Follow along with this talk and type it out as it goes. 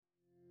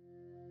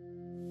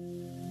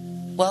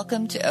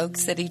Welcome to Oak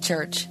City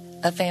Church,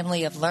 a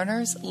family of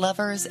learners,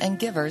 lovers, and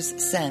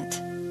givers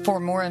sent. For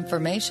more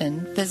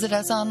information, visit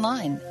us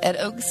online at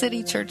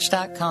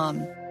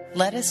oakcitychurch.com.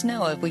 Let us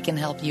know if we can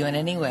help you in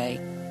any way.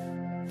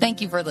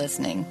 Thank you for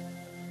listening.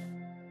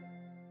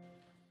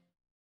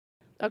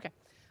 Okay.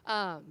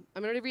 I'm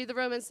going to read the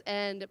Romans,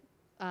 and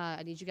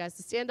I need you guys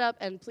to stand up.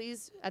 And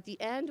please, at the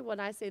end,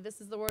 when I say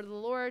this is the word of the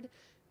Lord,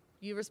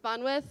 you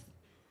respond with,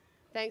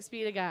 thanks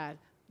be to God.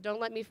 Don't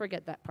let me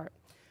forget that part.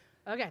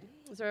 Okay,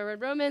 so we're in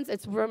Romans.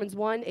 It's Romans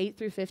 1, 8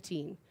 through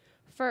 15.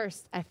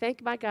 First, I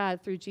thank my God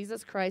through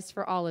Jesus Christ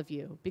for all of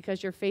you,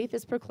 because your faith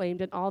is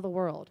proclaimed in all the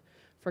world.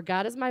 For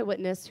God is my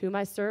witness, whom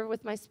I serve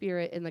with my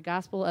spirit in the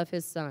gospel of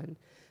his Son,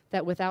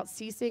 that without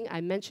ceasing I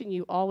mention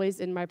you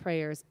always in my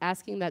prayers,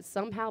 asking that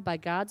somehow by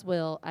God's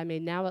will I may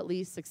now at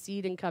least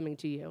succeed in coming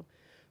to you.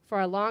 For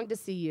I long to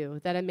see you,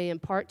 that I may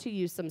impart to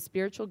you some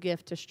spiritual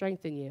gift to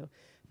strengthen you,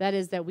 that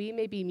is, that we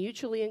may be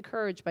mutually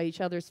encouraged by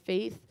each other's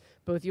faith,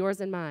 both yours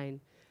and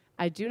mine.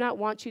 I do not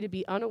want you to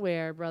be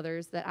unaware,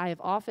 brothers, that I have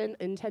often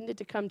intended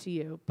to come to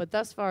you, but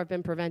thus far have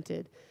been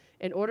prevented,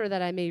 in order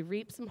that I may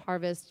reap some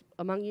harvest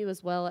among you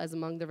as well as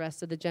among the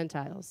rest of the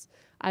Gentiles.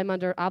 I am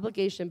under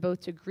obligation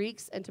both to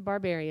Greeks and to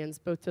barbarians,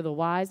 both to the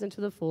wise and to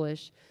the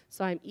foolish,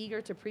 so I am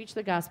eager to preach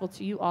the gospel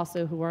to you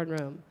also who are in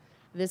Rome.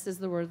 This is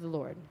the word of the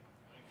Lord.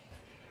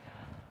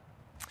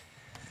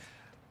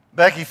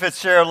 Becky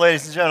Fitzgerald,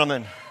 ladies and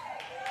gentlemen.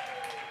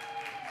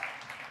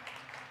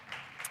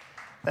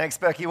 Thanks,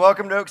 Becky.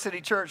 Welcome to Oak City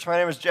Church. My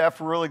name is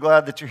Jeff. We're really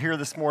glad that you're here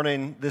this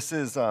morning. This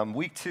is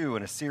week 2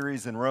 in a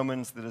series in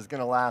Romans that is going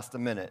to last a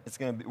minute.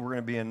 We're going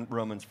to be in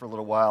Romans for a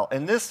little while.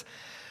 And this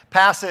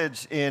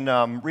passage, in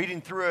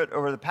reading through it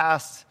over the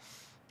past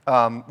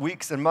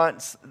weeks and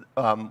months,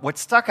 what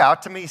stuck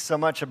out to me so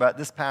much about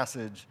this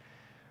passage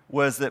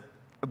was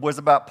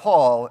about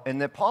Paul,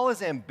 and that Paul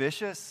is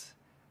ambitious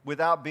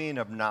without being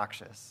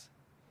obnoxious.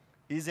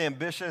 He's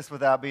ambitious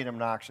without being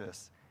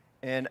obnoxious.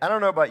 And I don't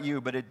know about you,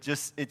 but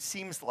it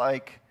seems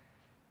like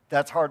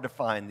that's hard to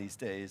find these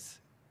days,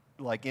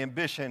 like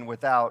ambition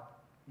without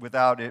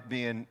it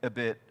being a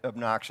bit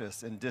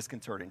obnoxious and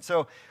disconcerting.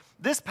 So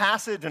this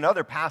passage and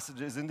other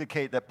passages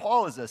indicate that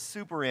Paul is a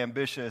super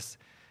ambitious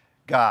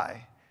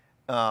guy.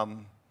 But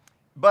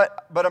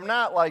I'm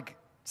not like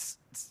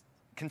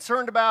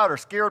concerned about or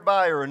scared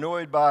by or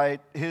annoyed by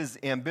his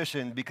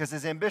ambition, because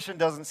his ambition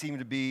doesn't seem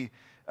to be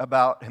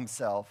about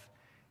himself.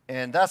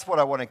 And that's what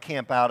I want to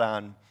camp out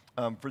on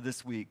for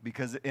this week,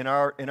 because in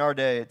our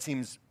day it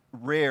seems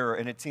rare,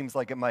 and it seems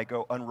like it might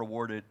go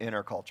unrewarded in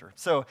our culture.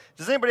 So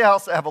does anybody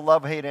else have a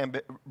love-hate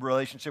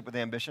relationship with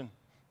ambition?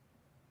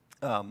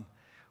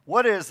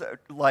 What is,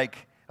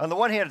 like, on the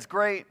one hand it's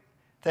great,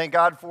 thank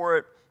God for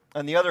it.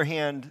 On the other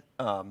hand,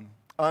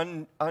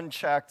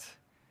 unchecked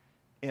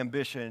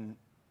ambition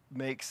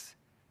makes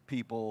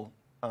people,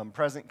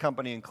 present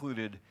company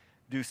included,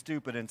 do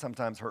stupid and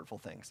sometimes hurtful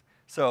things.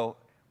 So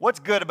what's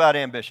good about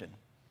ambition?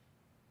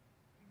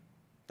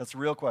 That's a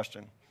real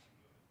question.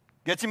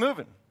 Gets you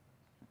moving.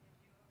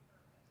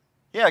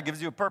 Yeah, it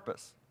gives you a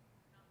purpose.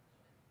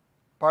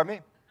 Pardon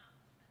me?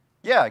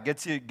 Yeah, it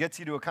gets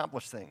you to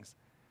accomplish things.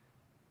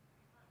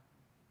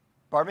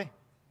 Pardon me?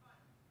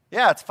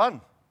 Yeah, it's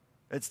fun.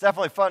 It's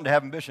definitely fun to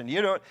have ambition. If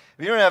you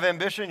don't have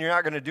ambition, you're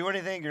not going to do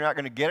anything. You're not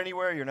going to get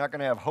anywhere. You're not going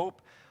to have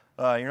hope.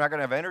 You're not going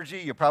to have energy.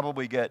 You'll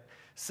probably get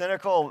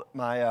cynical.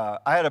 I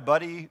had a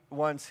buddy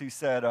once who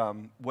said,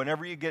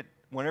 whenever he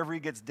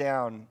gets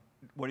down,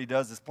 what he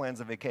does is plans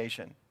a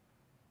vacation.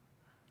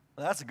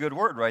 Well, that's a good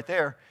word right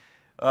there,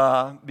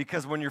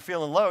 because when you're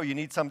feeling low, you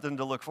need something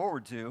to look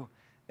forward to,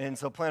 and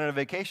so planning a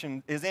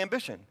vacation is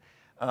ambition.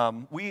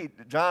 John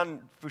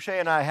Fouché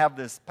and I have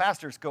this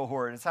pastor's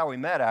cohort, and it's how we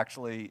met,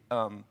 actually,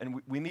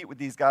 and we meet with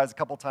these guys a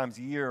couple times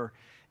a year,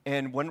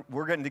 and when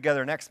we're getting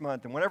together next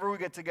month, and whenever we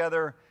get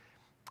together,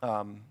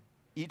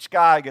 each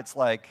guy gets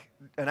like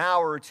an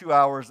hour or 2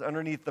 hours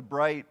underneath the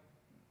bright,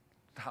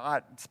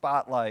 hot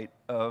spotlight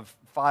of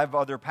 5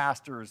 other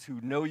pastors who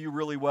know you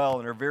really well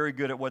and are very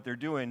good at what they're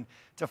doing,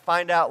 to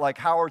find out like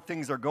how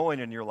things are going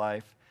in your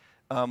life,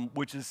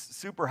 which is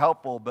super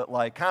helpful, but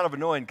like kind of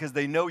annoying because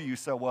they know you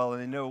so well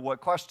and they know what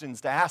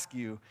questions to ask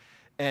you.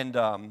 And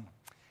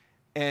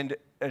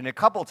a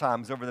couple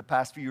times over the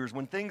past few years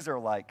when things are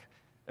like,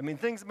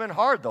 things have been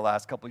hard the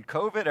last couple of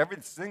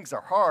COVID, things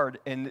are hard,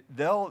 and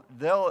they'll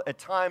at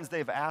times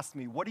they've asked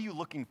me, what are you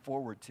looking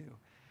forward to?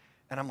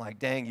 And I'm like,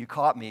 dang, you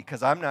caught me,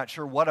 because I'm not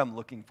sure what I'm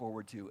looking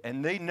forward to.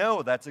 And they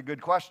know that's a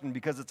good question,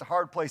 because it's a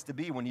hard place to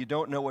be when you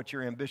don't know what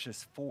you're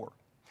ambitious for.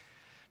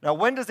 Now,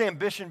 when does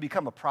ambition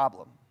become a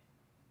problem?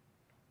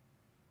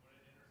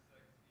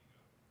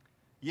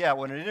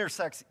 When it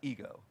intersects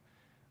ego.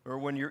 Or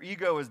when your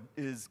ego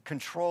is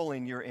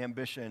controlling your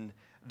ambition,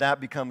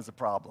 that becomes a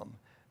problem.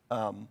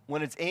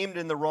 When it's aimed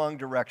in the wrong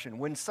direction.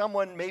 When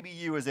someone, maybe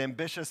you, is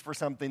ambitious for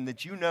something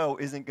that you know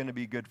isn't going to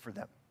be good for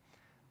them,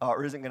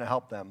 or isn't going to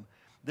help them.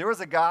 There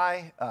was a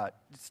guy,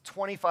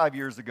 25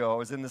 years ago, I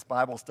was in this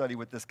Bible study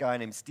with this guy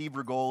named Steve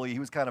Rigoli. He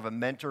was kind of a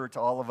mentor to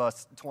all of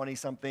us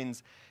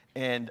 20-somethings.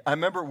 And I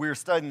remember we were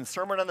studying the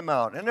Sermon on the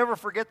Mount. And I never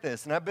forget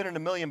this. And I've been in a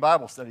million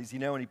Bible studies,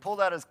 and he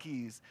pulled out his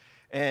keys.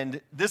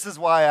 And this is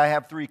why I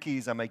have 3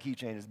 keys on my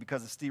keychain, is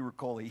because of Steve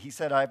Riccoli. He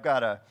said, I've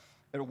got a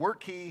work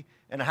key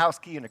and a house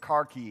key and a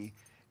car key.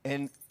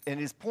 And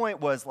his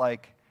point was,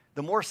 like,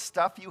 the more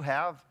stuff you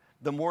have,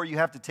 the more you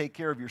have to take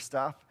care of your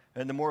stuff,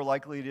 and the more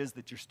likely it is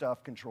that your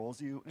stuff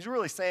controls you. He's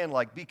really saying,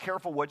 like, be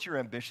careful what you're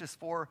ambitious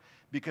for,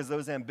 because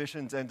those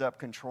ambitions end up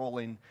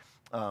controlling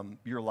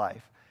your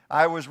life.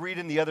 I was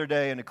reading the other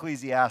day in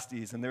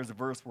Ecclesiastes, and there's a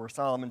verse where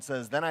Solomon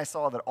says, then I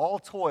saw that all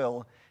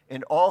toil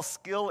and all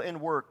skill in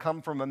work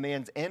come from a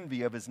man's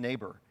envy of his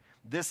neighbor.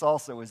 This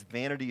also is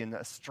vanity and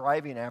a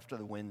striving after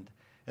the wind.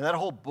 And that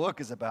whole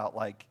book is about,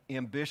 like,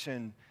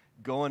 ambition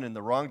going in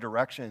the wrong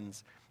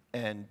directions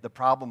and the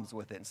problems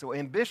with it. So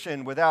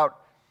ambition without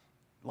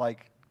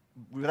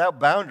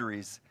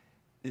boundaries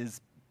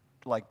is,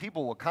 like,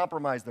 people will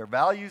compromise their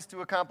values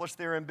to accomplish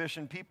their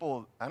ambition.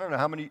 People, I don't know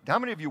how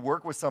many of you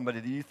work with somebody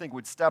that you think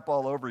would step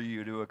all over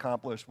you to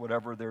accomplish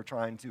whatever they're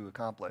trying to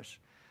accomplish,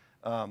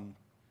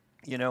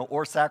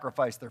 or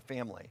sacrifice their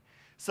family.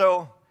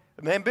 So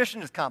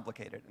ambition is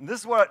complicated. And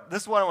this is what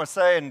I want to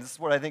say, and this is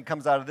what I think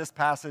comes out of this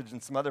passage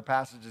and some other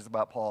passages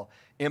about Paul.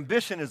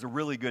 Ambition is a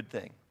really good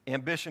thing.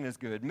 Ambition is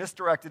good.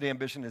 Misdirected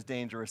ambition is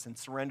dangerous, and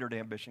surrendered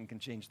ambition can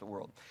change the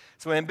world.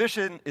 So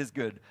ambition is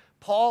good.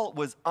 Paul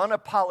was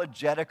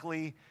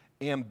unapologetically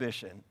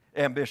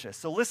ambitious.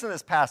 So listen to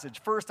this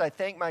passage. First, I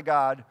thank my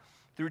God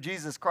through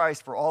Jesus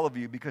Christ for all of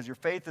you, because your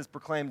faith is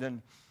proclaimed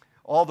in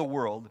all the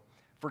world.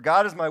 For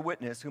God is my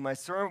witness, whom I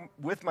serve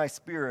with my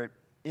spirit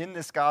in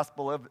the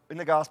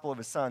gospel of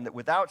his Son, that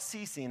without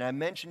ceasing I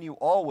mention you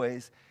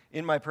always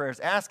in my prayers,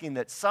 asking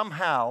that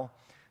somehow,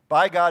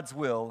 by God's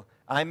will,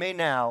 I may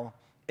now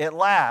at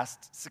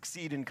last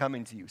succeed in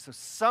coming to you. So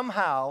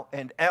somehow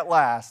and at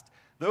last,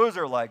 those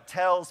are like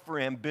tells for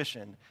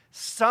ambition.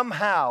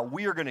 Somehow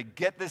we are going to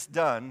get this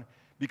done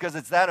because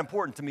it's that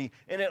important to me.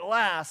 And at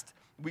last,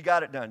 we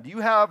got it done. Do you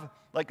have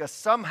like a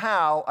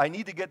somehow I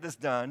need to get this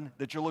done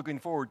that you're looking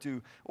forward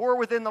to, or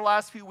within the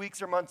last few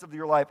weeks or months of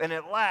your life, and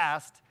at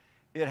last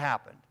it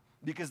happened?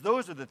 Because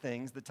those are the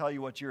things that tell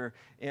you what your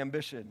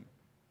ambition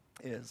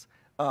is.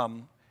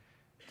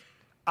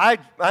 I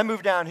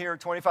moved down here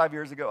 25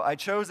 years ago. I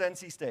chose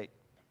NC State.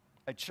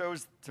 I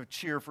chose to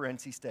cheer for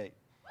NC State.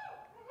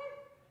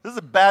 This is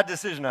a bad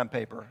decision on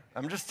paper.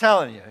 I'm just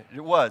telling you,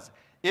 it was.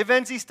 If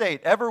NC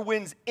State ever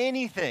wins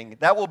anything,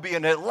 that will be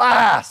an at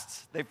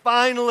last. They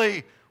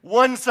finally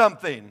won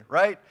something,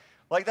 right?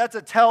 Like, that's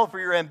a tell for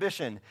your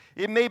ambition.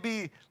 It may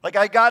be like,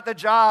 I got the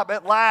job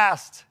at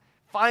last.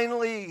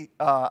 Finally,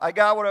 I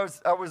got what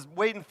I was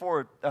waiting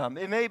for.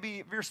 It may be,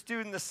 if you're a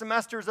student, the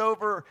semester's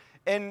over,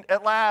 and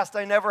at last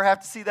I never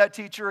have to see that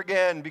teacher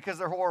again because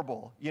they're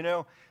horrible,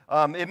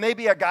 It may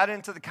be I got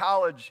into the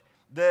college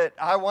that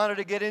I wanted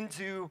to get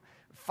into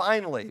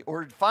finally,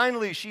 or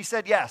finally she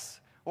said yes,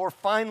 or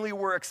finally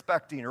we're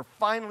expecting, or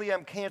finally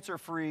I'm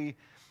cancer-free,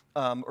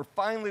 or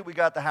finally we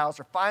got the house,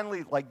 or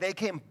finally, like, they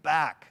came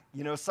back,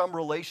 some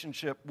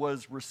relationship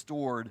was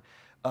restored.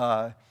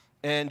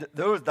 And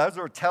those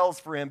are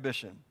tells for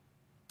ambition.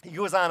 He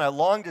goes on, I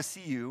long to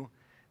see you,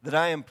 that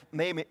I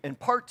may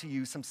impart to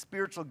you some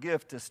spiritual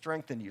gift to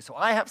strengthen you. So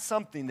I have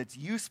something that's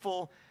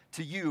useful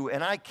to you,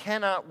 and I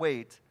cannot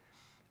wait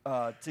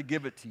to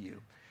give it to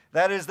you.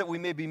 That is, that we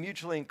may be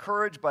mutually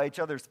encouraged by each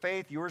other's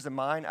faith, yours and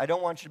mine. I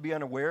don't want you to be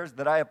unawares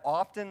that I have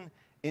often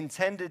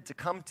intended to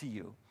come to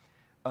you,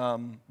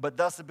 but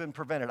thus have been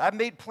prevented. I've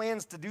made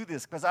plans to do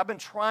this because I've been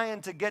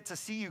trying to get to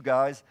see you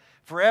guys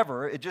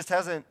forever. It just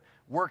hasn't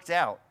worked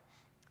out.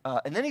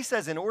 And then he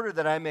says, in order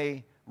that I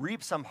may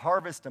reap some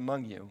harvest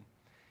among you.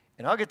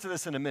 And I'll get to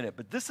this in a minute,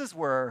 but this is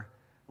where,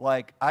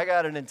 like, I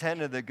got an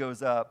antenna that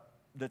goes up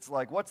that's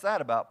like, what's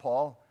that about,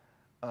 Paul?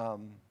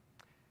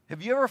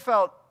 Have you ever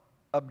felt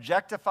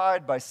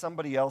objectified by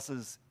somebody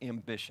else's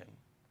ambition?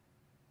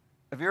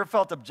 Have you ever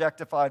felt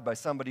objectified by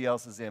somebody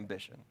else's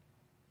ambition?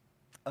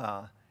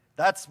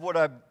 That's what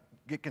I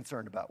get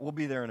concerned about. We'll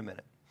be there in a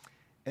minute.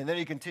 And then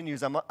he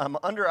continues, I'm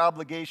under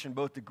obligation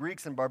both to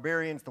Greeks and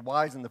barbarians, the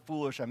wise and the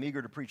foolish. I'm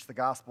eager to preach the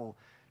gospel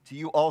to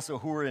you also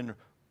who are in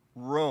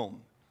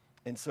Rome.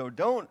 And so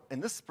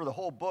and this is for the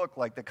whole book,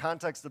 like the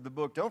context of the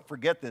book, don't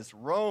forget this.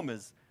 Rome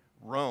is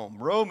Rome.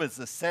 Rome is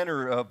the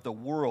center of the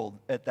world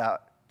at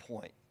that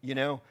point,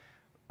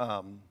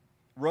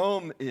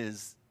 Rome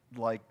is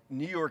like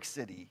New York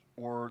City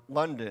or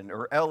London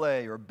or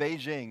LA or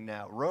Beijing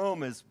now.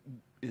 Rome is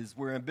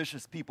where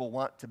ambitious people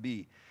want to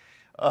be.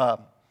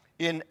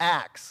 In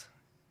Acts,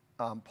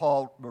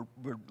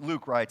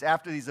 Luke writes,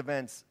 after these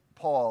events,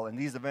 Paul, and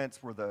these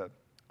events were the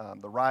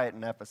riot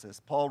in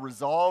Ephesus, Paul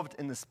resolved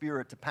in the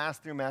Spirit to pass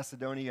through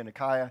Macedonia and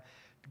Achaia,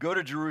 to go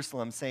to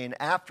Jerusalem, saying,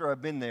 after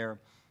I've been there,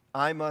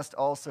 I must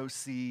also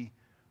see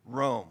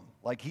Rome.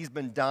 Like, he's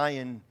been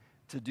dying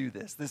to do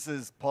this. This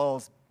is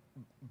Paul's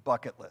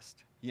bucket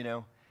list,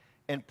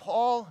 And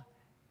Paul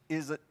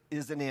is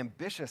an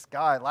ambitious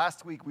guy.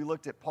 Last week we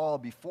looked at Paul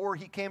before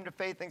he came to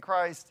faith in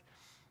Christ.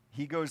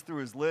 He goes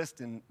through his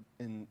list in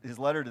his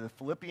letter to the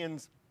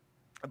Philippians.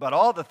 about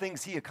all the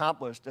things he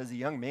accomplished as a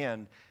young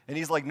man. And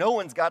he's like, no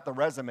one's got the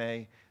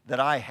resume that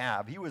I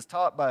have. He was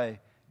taught by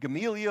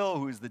Gamaliel,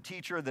 who's the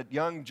teacher that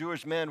young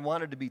Jewish men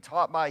wanted to be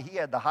taught by. He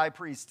had the high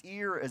priest's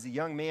ear as a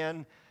young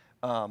man.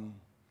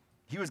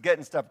 He was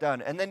getting stuff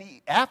done. And then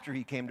after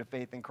he came to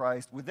faith in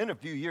Christ, within a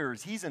few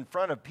years, he's in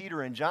front of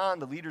Peter and John,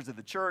 the leaders of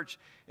the church,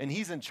 and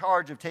he's in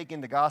charge of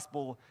taking the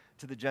gospel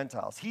to the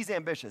Gentiles. He's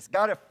ambitious.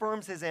 God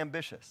affirms his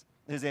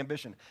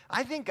ambition.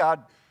 I think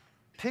God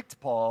picked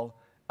Paul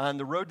on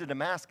the road to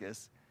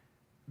Damascus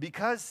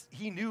because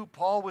he knew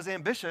Paul was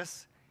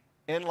ambitious.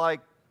 And I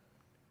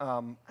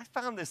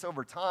found this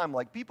over time,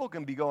 people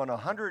can be going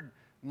 100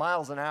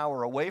 miles an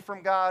hour away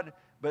from God,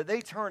 but they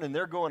turn and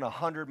they're going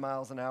 100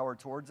 miles an hour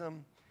towards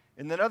him.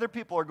 And then other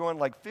people are going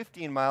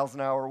 15 miles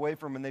an hour away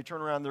from him, and they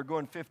turn around and they're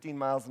going 15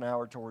 miles an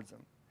hour towards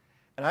him.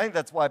 And I think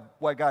that's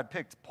why God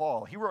picked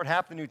Paul. He wrote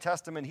half the New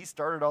Testament. He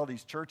started all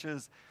these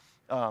churches.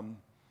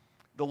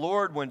 The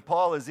Lord, when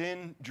Paul is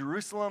in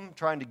Jerusalem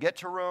trying to get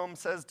to Rome,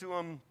 says to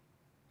him,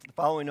 the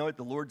following note,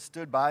 the Lord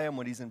stood by him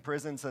when he's in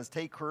prison, says,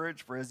 take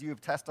courage, for as you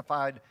have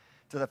testified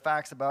to the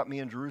facts about me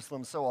in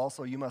Jerusalem, so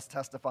also you must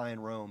testify in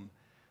Rome.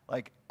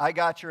 I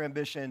got your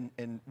ambition,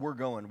 and we're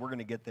going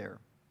to get there.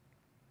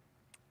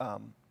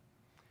 Let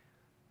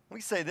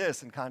me say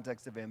this in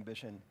context of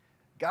ambition.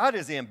 God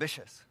is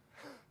ambitious.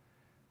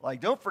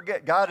 Don't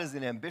forget, God is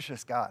an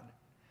ambitious God.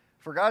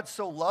 For God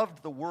so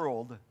loved the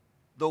world,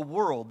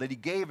 that he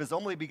gave his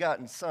only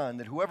begotten Son,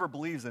 that whoever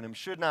believes in him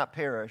should not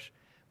perish,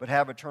 but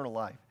have eternal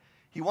life.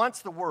 He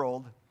wants the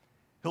world.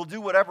 He'll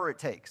do whatever it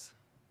takes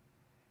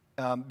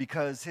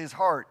because his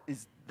heart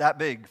is that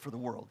big for the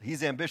world.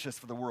 He's ambitious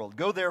for the world.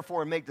 Go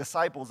therefore and make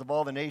disciples of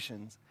all the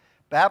nations,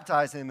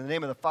 baptizing them in the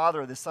name of the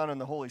Father, the Son,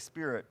 and the Holy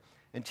Spirit,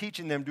 and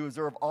teaching them to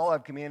observe all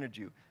I've commanded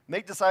you.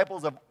 Make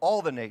disciples of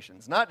all the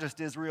nations, not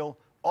just Israel,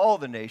 all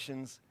the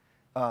nations.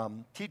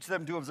 Teach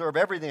them to observe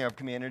everything I've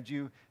commanded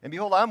you. And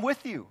behold, I'm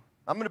with you.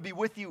 I'm going to be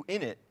with you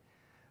in it.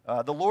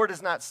 The Lord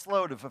is not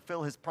slow to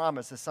fulfill his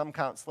promise, as some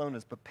count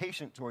slowness, but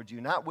patient towards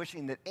you, not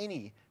wishing that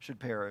any should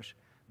perish,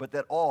 but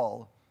that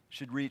all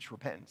should reach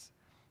repentance.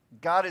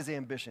 God is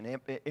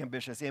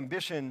ambitious.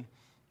 Ambition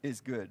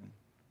is good.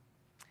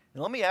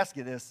 And let me ask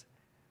you this.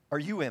 Are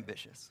you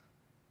ambitious?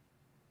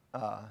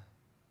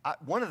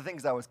 One of the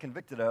things I was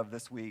convicted of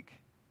this week,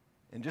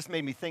 and just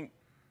made me think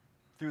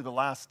through the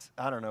last,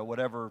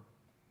 whatever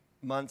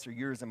months or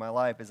years in my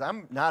life, is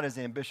I'm not as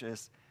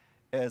ambitious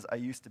as I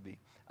used to be.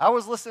 I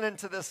was listening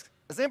to this.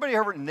 Has anybody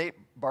heard of Nate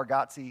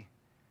Bargatze?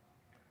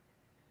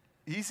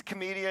 He's a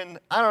comedian.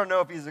 I don't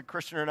know if he's a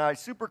Christian or not. He's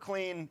super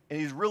clean, and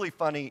he's really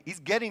funny. He's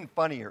getting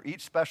funnier.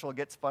 Each special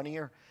gets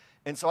funnier.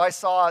 And so I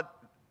saw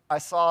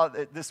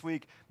it this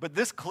week, but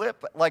this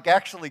clip,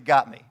 actually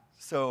got me.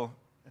 So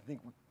I think...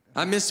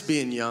 I miss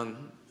being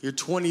young. Your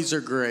 20s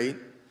are great.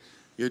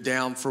 You're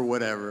down for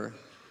whatever.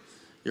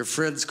 Your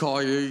friends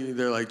call you.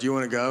 They're like, do you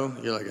want to go?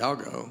 You're like, I'll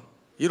go.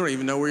 You don't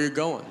even know where you're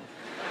going.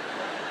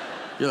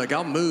 You're like,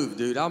 I'll move,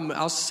 dude.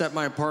 I'll set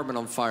my apartment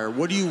on fire.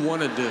 What do you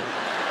want to do?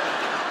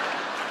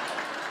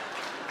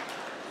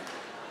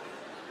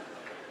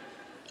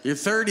 Your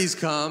 30s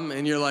come,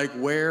 and you're like,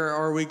 where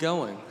are we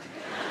going?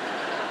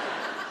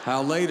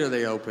 How late are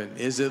they open?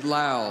 Is it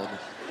loud?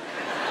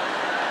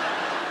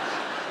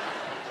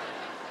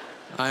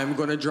 I am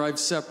going to drive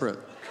separate.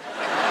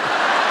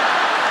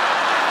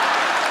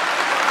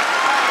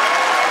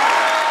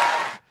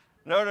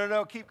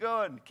 No, keep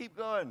going.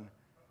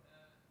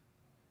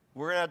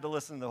 We're going to have to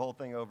listen to the whole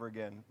thing over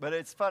again. But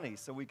it's funny,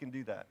 so we can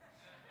do that.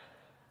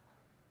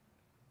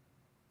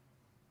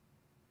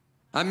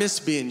 I miss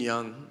being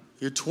young.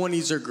 Your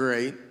 20s are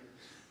great.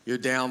 You're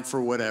down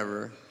for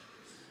whatever.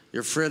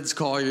 Your friends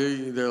call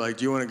you. They're like,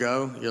 do you want to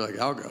go? You're like,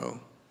 I'll go.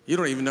 You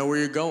don't even know where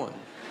you're going.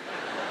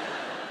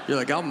 You're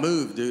like, I'll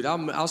move, dude.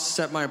 I'll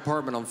set my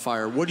apartment on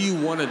fire. What do you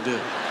want to do?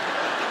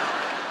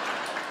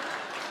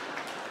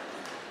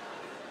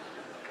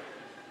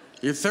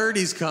 Your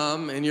 30s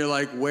come, and you're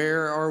like,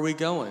 where are we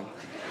going?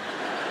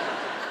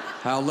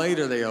 How late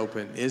are they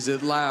open? Is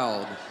it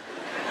loud?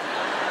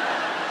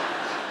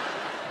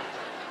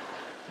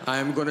 I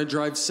am going to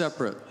drive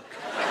separate.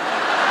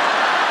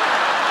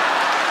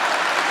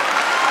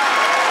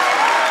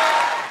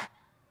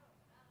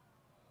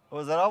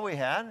 Was that all we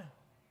had?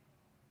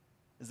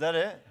 Is that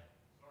it?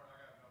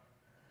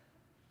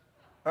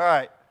 All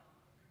right.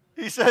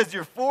 He says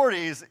your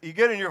 40s, you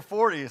get in your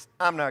 40s,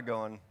 I'm not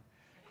going.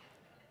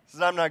 He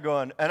says, I'm not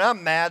going. And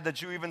I'm mad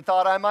that you even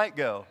thought I might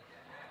go.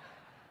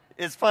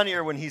 It's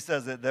funnier when he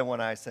says it than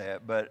when I say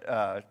it, but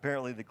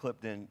apparently the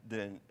clip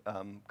didn't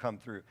come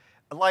through.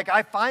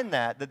 I find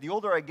that the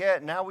older I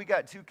get, now we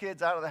got 2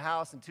 kids out of the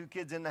house and 2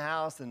 kids in the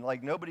house, and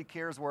nobody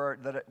cares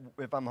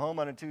if I'm home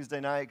on a Tuesday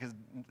night because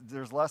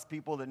there's less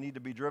people that need to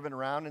be driven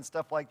around and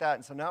stuff like that.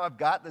 And so now I've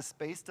got this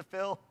space to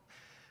fill,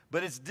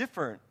 but it's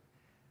different.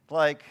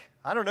 I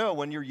don't know,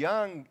 when you're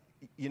young,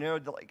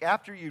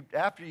 after you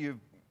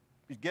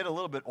get a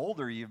little bit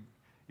older,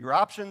 your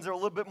options are a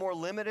little bit more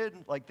limited.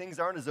 Things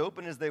aren't as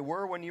open as they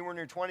were when you were in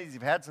your 20s.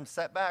 You've had some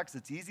setbacks.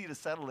 It's easy to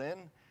settle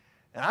in.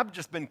 And I've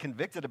just been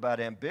convicted about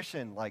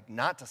ambition, like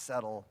not to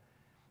settle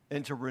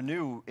and to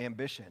renew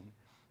ambition.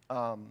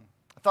 I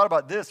thought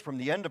about this from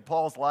the end of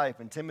Paul's life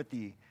in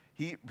Timothy.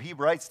 He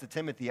writes to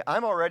Timothy,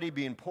 I'm already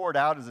being poured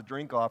out as a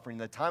drink offering.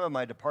 The time of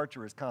my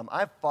departure has come.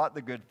 I've fought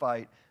the good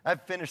fight.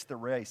 I've finished the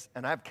race,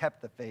 and I've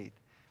kept the faith.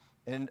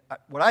 And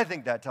what I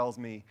think that tells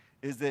me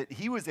is that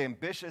he was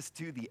ambitious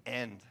to the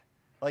end.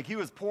 Like he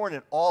was pouring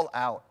it all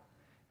out.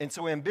 And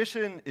so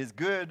ambition is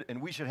good,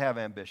 and we should have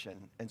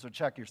ambition. And so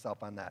check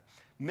yourself on that.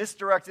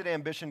 Misdirected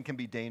ambition can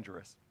be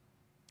dangerous.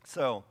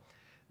 So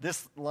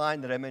this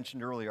line that I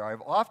mentioned earlier,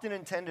 I've often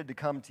intended to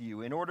come to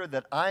you in order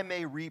that I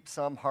may reap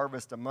some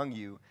harvest among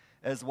you,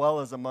 as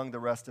well as among the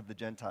rest of the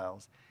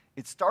Gentiles.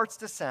 It starts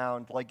to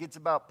sound like it's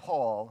about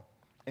Paul,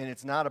 and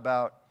it's not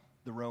about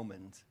the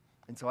Romans.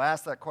 And so I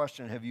ask that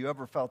question, have you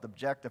ever felt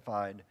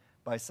objectified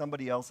by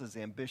somebody else's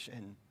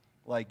ambition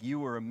like you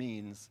were a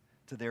means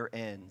to their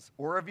ends?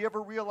 Or have you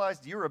ever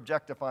realized you're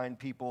objectifying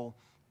people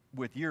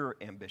with your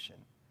ambition,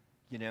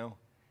 you know?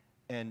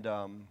 And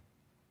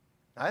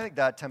I think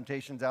that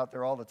temptation's out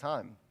there all the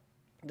time.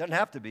 It doesn't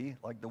have to be.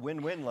 Like the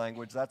win-win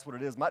language, that's what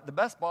it is. The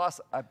best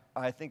boss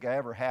I think I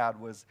ever had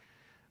was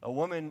a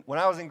woman, when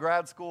I was in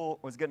grad school,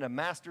 was getting a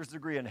master's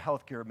degree in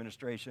healthcare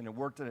administration and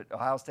worked at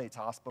Ohio State's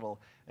hospital.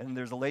 And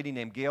there's a lady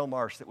named Gail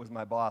Marsh that was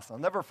my boss. I'll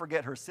never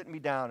forget her sitting me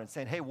down and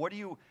saying, hey, what do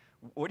you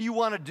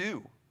want to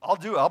do?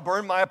 I'll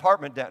burn my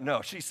apartment down.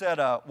 No, she said,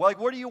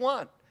 what do you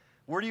want?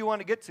 Where do you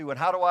want to get to? And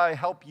how do I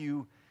help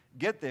you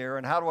get there?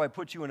 And how do I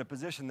put you in a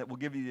position that will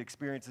give you the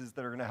experiences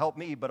that are going to help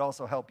me, but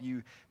also help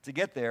you to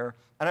get there?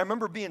 And I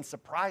remember being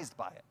surprised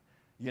by it,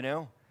 you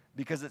know,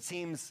 because it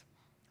seems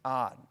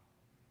odd.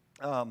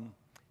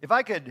 If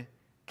I could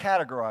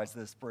categorize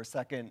this for a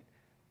second,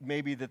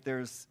 maybe that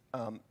there's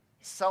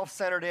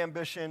self-centered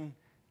ambition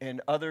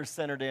and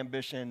other-centered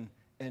ambition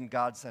and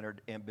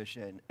God-centered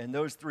ambition. And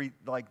those three,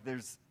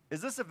 is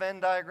this a Venn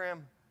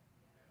diagram?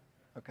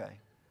 Okay.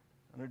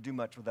 I don't do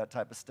much with that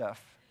type of stuff.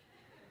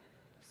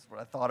 That's what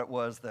I thought it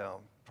was,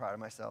 though. I'm proud of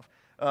myself.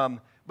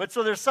 But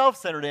so there's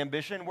self-centered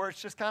ambition where it's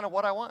just kind of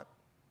what I want,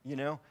 you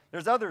know?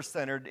 There's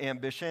other-centered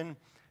ambition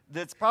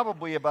that's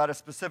probably about a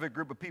specific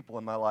group of people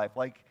in my life.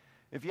 Like,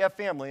 if you have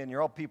family, and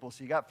you're all people,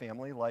 so you got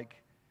family,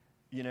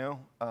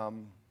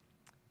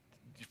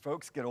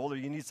 folks get older,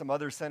 you need some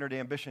other-centered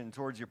ambition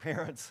towards your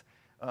parents.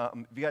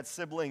 If you got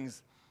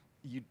siblings,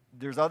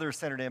 there's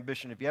other-centered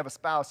ambition. If you have a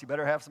spouse, you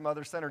better have some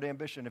other-centered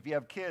ambition. If you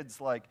have kids,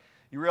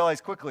 you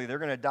realize quickly they're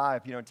going to die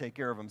if you don't take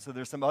care of them. So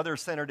there's some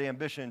other-centered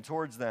ambition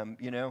towards them,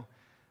 you know.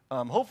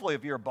 Hopefully,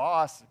 if you're a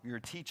boss, if you're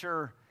a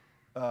teacher,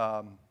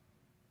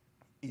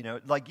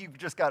 you've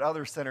just got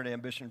other-centered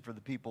ambition for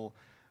the people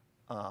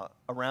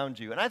around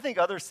you. And I think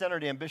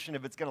other-centered ambition,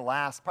 if it's going to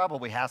last,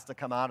 probably has to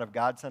come out of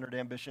God-centered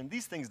ambition.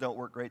 These things don't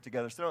work great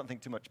together, so don't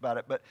think too much about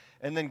it.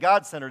 And then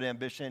God-centered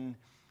ambition.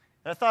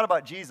 And I thought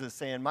about Jesus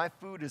saying, my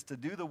food is to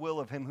do the will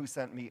of him who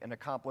sent me and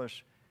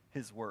accomplish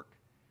his work.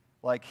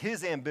 Like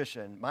his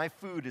ambition, my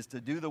food is to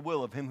do the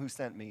will of him who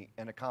sent me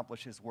and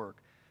accomplish his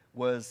work,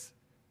 was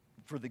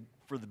for the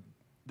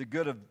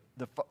good of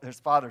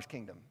his Father's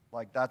kingdom.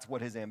 Like that's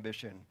what his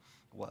ambition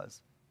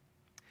was.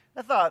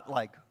 I thought,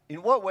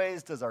 in what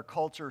ways does our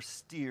culture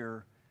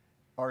steer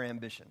our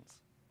ambitions?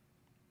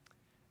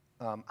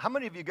 How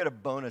many of you get a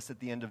bonus at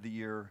the end of the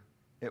year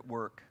at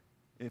work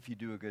if you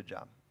do a good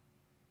job?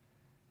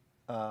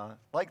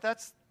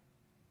 That's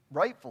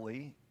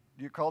rightfully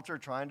your culture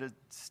trying to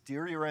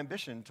steer your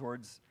ambition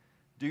towards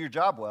do your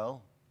job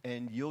well,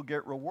 and you'll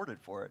get rewarded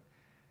for it.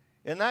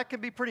 And that can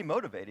be pretty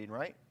motivating,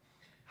 right?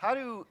 How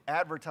do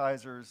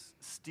advertisers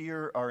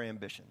steer our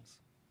ambitions?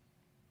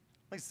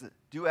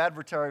 Do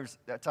advertisers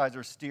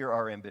steer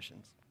our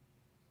ambitions?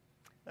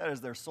 That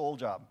is their sole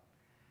job,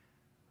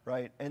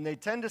 right? And they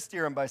tend to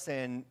steer them by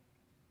saying,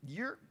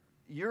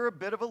 you're a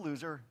bit of a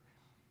loser,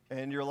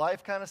 and your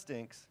life kind of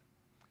stinks.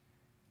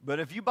 But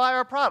if you buy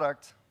our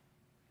product,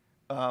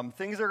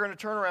 things are going to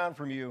turn around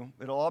from you.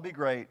 It'll all be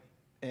great.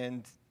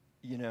 And,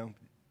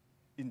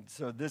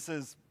 so this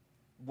is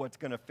what's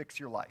going to fix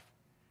your life.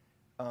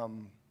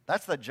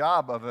 That's the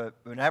job of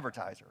an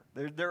advertiser.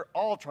 They're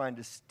all trying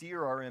to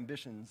steer our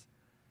ambitions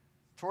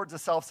towards a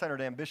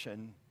self-centered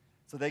ambition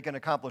so they can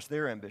accomplish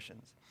their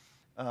ambitions.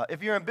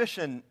 If you're ambitious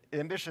in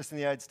the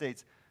United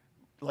States,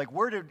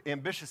 where do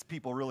ambitious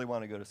people really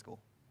want to go to school?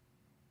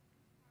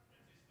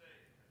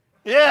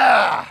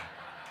 Yeah!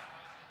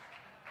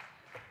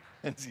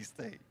 NC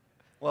State.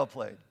 Well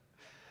played.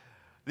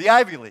 The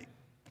Ivy League,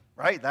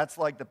 right? That's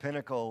like the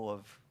pinnacle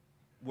of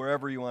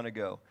wherever you want to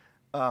go.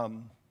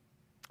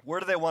 Where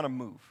do they want to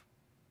move?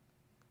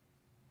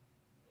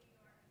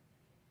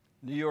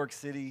 New York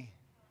City,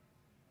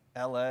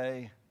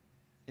 LA.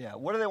 Yeah,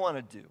 what do they want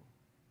to do?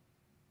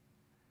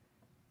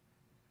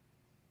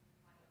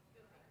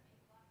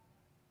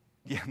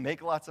 Yeah,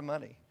 make lots of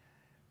money.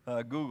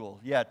 Google.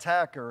 Yeah,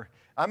 tech.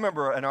 I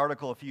remember an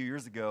article a few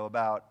years ago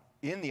about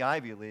in the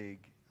Ivy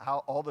League,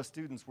 how all the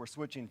students were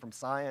switching from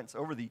science,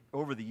 over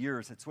the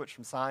years had switched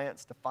from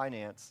science to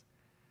finance,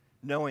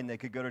 knowing they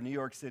could go to New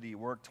York City,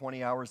 work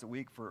 20 hours a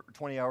week for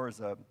 20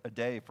 hours a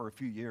day for a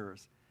few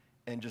years,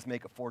 and just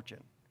make a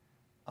fortune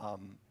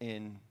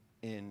in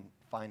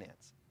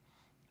finance.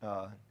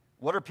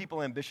 What are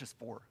people ambitious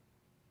for?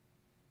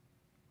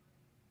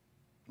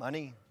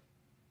 Money,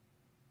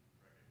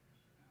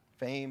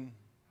 fame,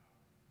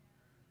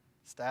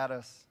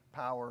 status,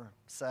 power,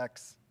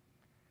 sex.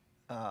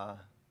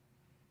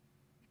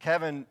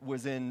 Kevin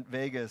was in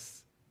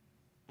Vegas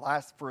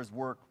for his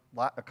work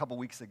a couple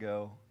weeks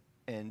ago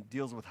and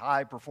deals with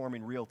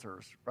high-performing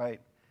realtors, right?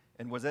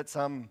 And was at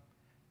some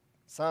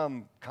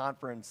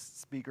conference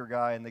speaker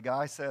guy, and the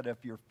guy said,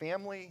 if your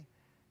family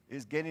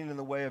is getting in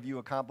the way of you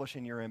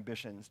accomplishing your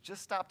ambitions,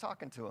 just stop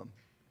talking to them.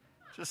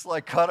 Just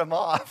like cut them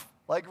off.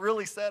 Like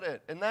really said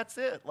it. And that's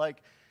it.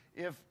 Like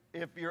if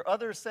your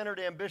other-centered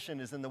ambition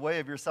is in the way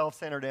of your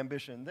self-centered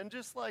ambition, then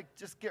just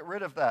get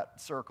rid of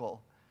that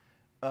circle.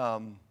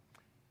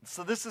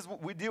 So this is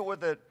what we deal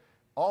with it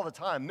all the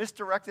time.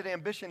 Misdirected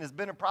ambition has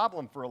been a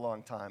problem for a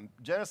long time.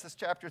 Genesis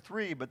chapter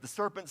 3, but the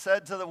serpent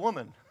said to the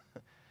woman.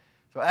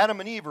 So Adam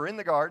and Eve are in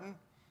the garden.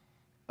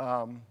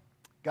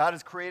 God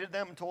has created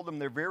them and told them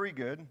they're very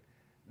good.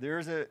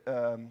 There's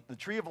the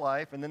tree of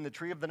life and then the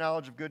tree of the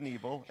knowledge of good and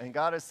evil. And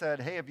God has said,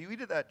 hey, if you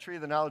eat of that tree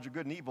of the knowledge of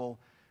good and evil,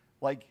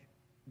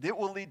 it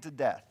will lead to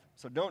death.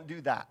 So don't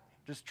do that.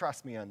 Just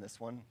trust me on this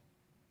one.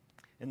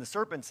 And the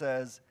serpent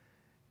says,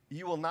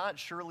 you will not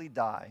surely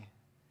die.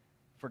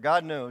 For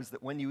God knows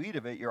that when you eat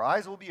of it, your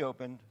eyes will be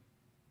opened.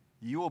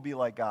 You will be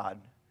like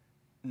God,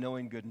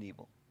 knowing good and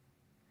evil.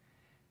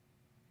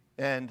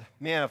 And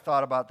man, I've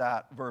thought about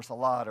that verse a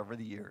lot over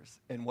the years,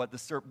 and what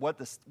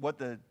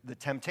the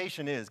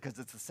temptation is, because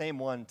it's the same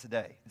one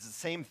today. It's the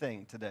same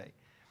thing today.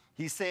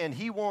 He's saying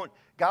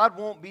God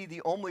won't be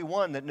the only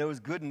one that knows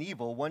good and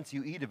evil once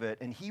you eat of it,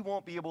 and he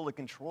won't be able to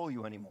control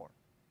you anymore.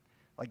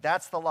 Like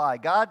that's the lie.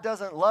 God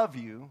doesn't love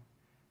you.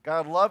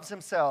 God loves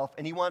himself,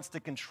 and he wants to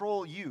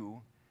control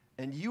you,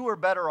 and you are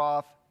better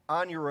off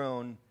on your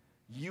own,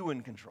 you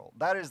in control.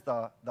 That is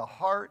the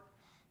heart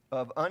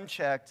of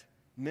unchecked,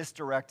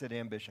 misdirected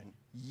ambition.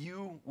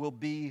 You will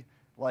be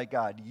like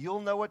God.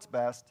 You'll know what's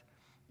best.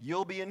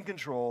 You'll be in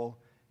control.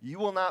 You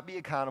will not be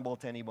accountable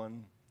to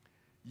anyone.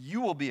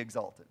 You will be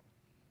exalted.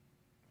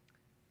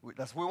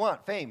 That's what we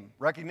want, fame,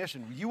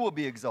 recognition. You will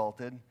be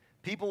exalted.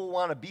 People will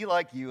want to be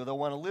like you. They'll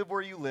want to live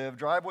where you live,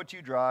 drive what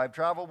you drive,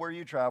 travel where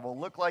you travel,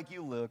 look like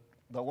you look.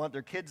 They'll want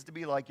their kids to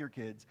be like your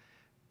kids.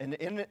 And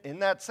in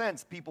that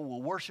sense, people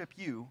will worship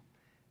you,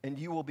 and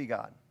you will be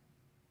God.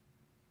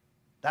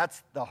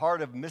 That's the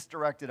heart of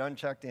misdirected,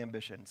 unchecked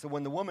ambition. So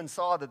when the woman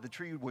saw that the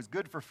tree was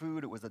good for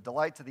food, it was a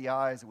delight to the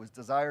eyes, it was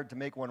desired to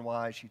make one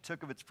wise, she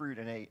took of its fruit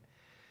and ate.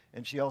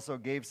 And she also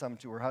gave some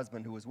to her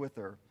husband who was with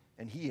her,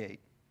 and he ate.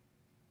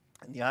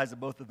 And the eyes of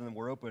both of them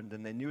were opened,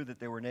 and they knew that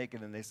they were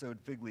naked, and they sewed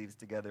fig leaves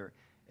together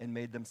and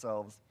made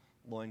themselves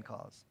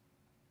loincloths.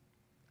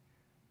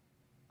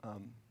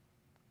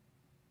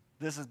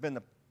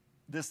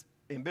 This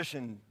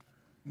ambition,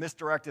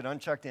 misdirected,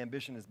 unchecked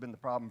ambition, has been the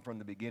problem from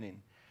the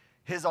beginning.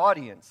 His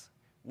audience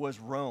was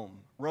Rome.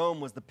 Rome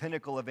was the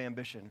pinnacle of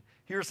ambition.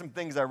 Here are some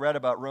things I read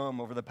about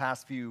Rome over the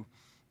past few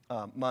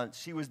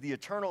months. She was the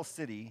eternal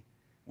city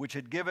which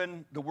had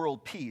given the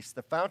world peace,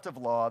 the fount of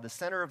law, the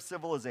center of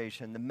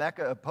civilization, the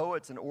mecca of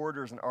poets and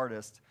orators and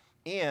artists,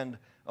 and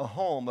a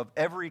home of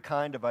every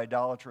kind of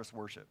idolatrous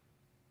worship.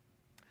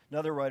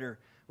 Another writer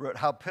wrote,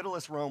 how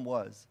pitiless Rome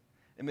was.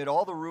 Amid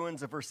all the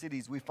ruins of her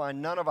cities, we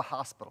find none of a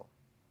hospital,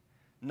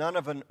 none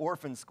of an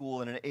orphan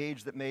school in an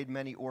age that made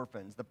many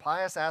orphans. The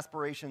pious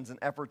aspirations and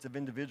efforts of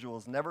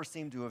individuals never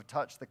seem to have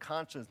touched the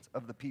conscience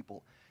of the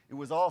people. It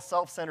was all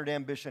self-centered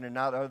ambition and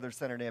not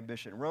other-centered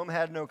ambition. Rome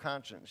had no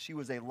conscience. She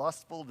was a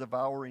lustful,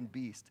 devouring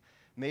beast,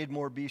 made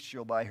more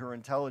bestial by her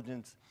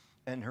intelligence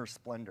and her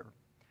splendor.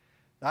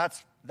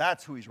 That's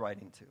who he's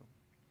writing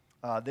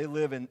to. They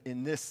live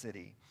in this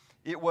city.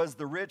 It was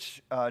the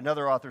rich,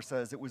 another author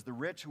says, it was the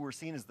rich who were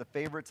seen as the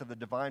favorites of the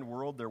divine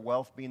world, their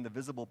wealth being the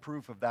visible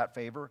proof of that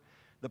favor.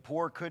 The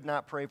poor could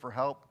not pray for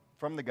help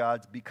from the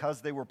gods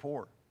because they were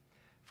poor,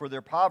 for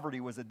their poverty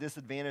was a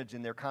disadvantage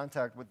in their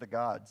contact with the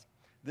gods.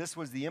 This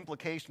was the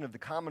implication of the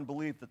common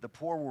belief that the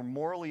poor were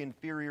morally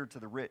inferior to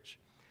the rich.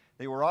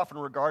 They were often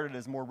regarded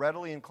as more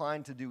readily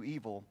inclined to do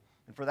evil,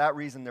 and for that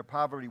reason their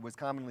poverty was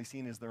commonly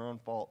seen as their own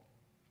fault.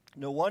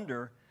 No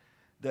wonder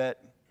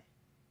that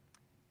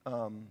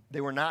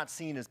they were not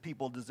seen as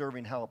people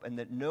deserving help, and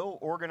that no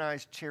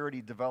organized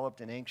charity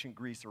developed in ancient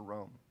Greece or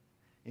Rome.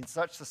 In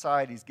such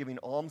societies, giving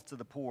alms to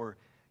the poor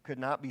could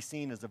not be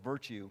seen as a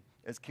virtue,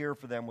 as care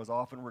for them was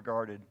often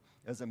regarded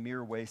as a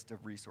mere waste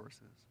of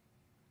resources.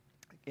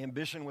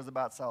 Ambition was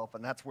about self,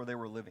 and that's where they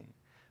were living.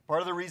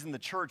 Part of the reason the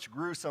church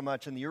grew so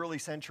much in the early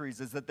centuries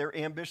is that their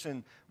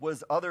ambition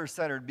was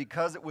other-centered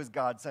because it was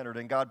God-centered,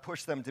 and God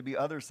pushed them to be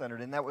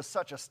other-centered, and that was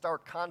such a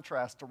stark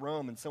contrast to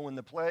Rome. And so when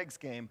the plagues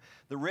came,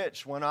 the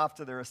rich went off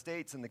to their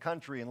estates in the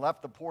country and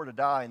left the poor to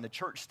die, and the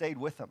church stayed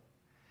with them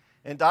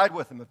and died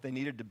with them if they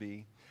needed to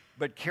be,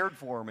 but cared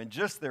for them, and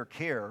just their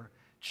care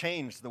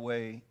changed the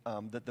way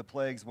that the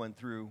plagues went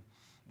through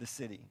the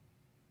city.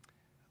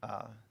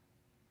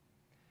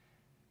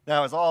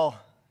 Now, is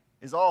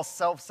all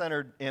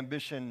self-centered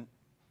ambition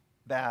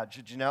bad?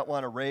 Should you not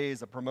want a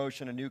raise, a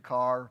promotion, a new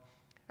car?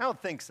 I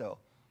don't think so.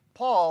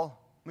 Paul,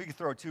 we could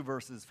throw 2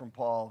 verses from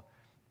Paul.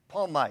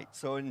 Paul might.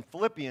 So in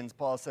Philippians,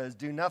 Paul says,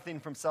 do nothing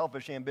from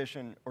selfish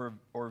ambition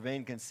or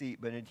vain conceit,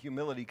 but in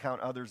humility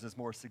count others as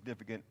more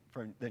significant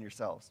than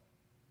yourselves.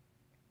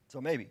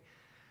 So maybe.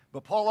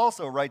 But Paul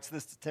also writes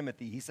this to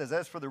Timothy. He says,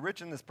 as for the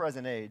rich in this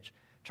present age,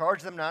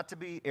 charge them not to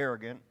be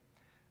arrogant,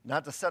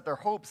 not to set their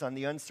hopes on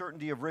the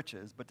uncertainty of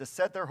riches, but to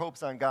set their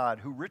hopes on God,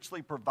 who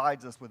richly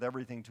provides us with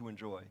everything to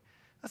enjoy.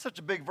 That's such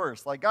a big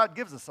verse. Like, God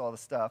gives us all the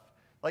stuff.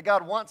 Like,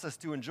 God wants us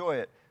to enjoy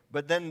it.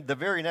 But then the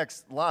very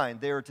next line,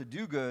 they are to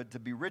do good, to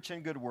be rich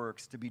in good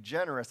works, to be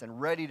generous and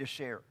ready to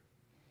share.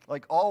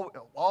 Like,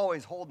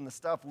 always holding the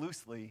stuff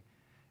loosely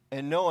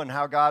and knowing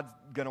how God's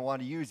going to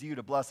want to use you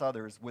to bless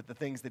others with the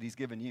things that he's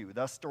given you.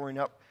 Thus, storing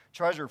up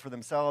treasure for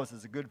themselves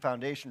is a good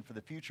foundation for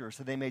the future,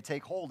 so they may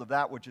take hold of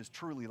that which is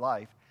truly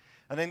life.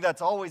 I think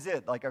that's always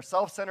it. Like, our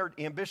self-centered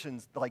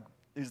ambitions, like,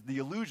 is the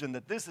illusion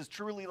that this is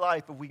truly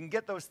life. If we can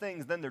get those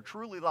things, then they're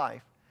truly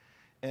life.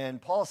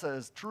 And Paul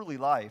says truly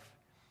life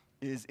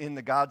is in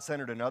the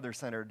God-centered and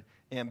other-centered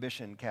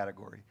ambition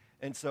category.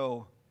 And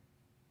so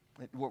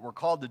what we're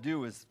called to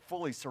do is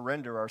fully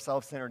surrender our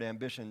self-centered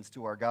ambitions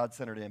to our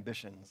God-centered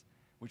ambitions,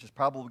 which is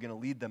probably going to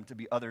lead them to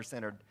be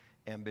other-centered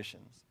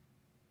ambitions.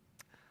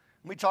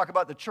 When we talk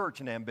about the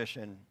church and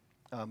ambition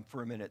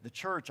for a minute, the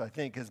church, I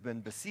think, has been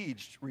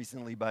besieged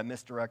recently by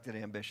misdirected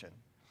ambition.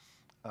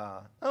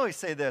 I always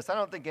say this, I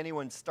don't think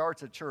anyone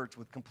starts a church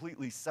with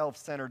completely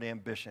self-centered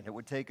ambition. It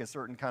would take a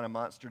certain kind of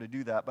monster to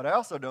do that. But I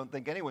also don't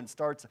think anyone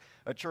starts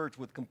a church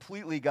with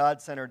completely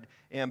God-centered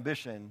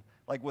ambition,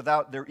 like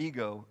without their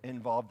ego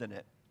involved in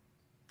it.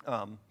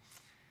 At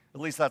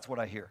least that's what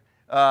I hear.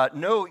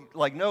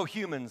 No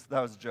humans,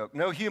 that was a joke,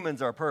 no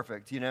humans are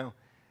perfect, you know?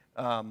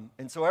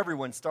 And so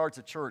everyone starts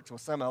a church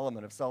with some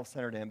element of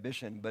self-centered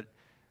ambition, but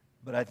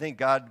I think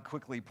God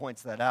quickly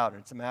points that out,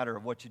 and it's a matter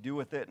of what you do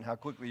with it and how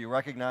quickly you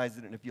recognize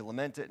it, and if you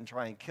lament it and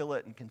try and kill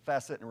it and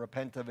confess it and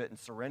repent of it and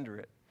surrender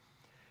it.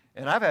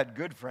 And I've had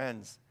good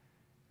friends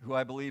who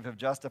I believe have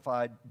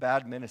justified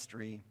bad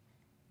ministry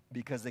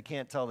because they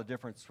can't tell the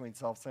difference between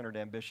self-centered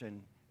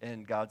ambition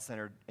and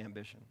God-centered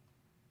ambition.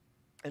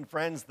 And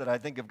friends that I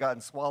think have gotten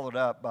swallowed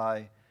up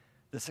by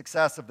the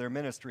success of their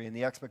ministry and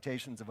the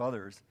expectations of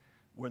others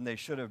when they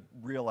should have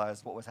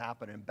realized what was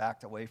happening and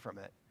backed away from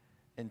it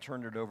and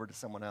turned it over to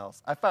someone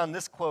else. I found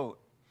this quote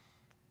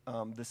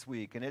this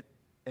week,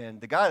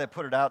 and the guy that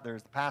put it out there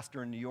is the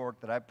pastor in New York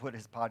that I put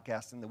his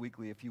podcast in the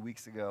Weekly a few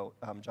weeks ago,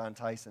 John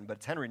Tyson, but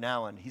it's Henry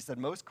Nouwen. He said,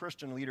 most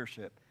Christian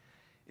leadership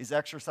is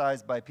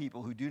exercised by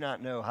people who do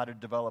not know how to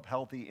develop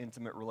healthy,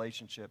 intimate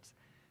relationships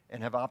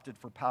and have opted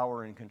for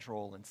power and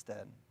control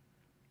instead.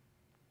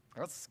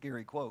 That's a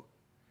scary quote.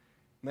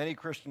 Many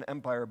Christian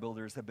empire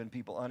builders have been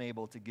people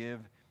unable to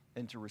give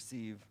and to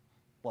receive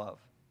love.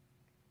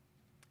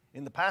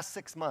 In the past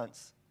 6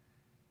 months,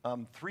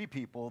 3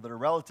 people that are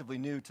relatively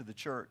new to the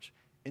church,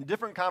 in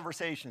different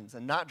conversations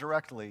and not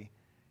directly,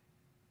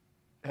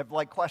 have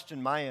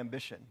questioned my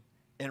ambition,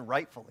 and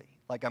rightfully.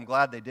 I'm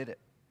glad they did it.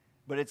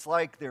 But it's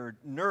like they're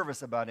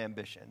nervous about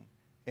ambition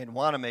and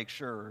want to make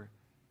sure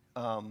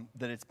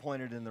that it's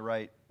pointed in the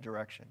right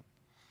direction.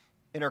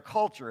 In our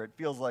culture, it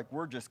feels like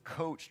we're just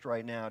coached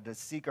right now to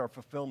seek our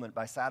fulfillment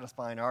by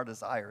satisfying our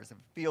desires. If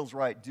it feels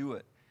right, do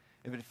it.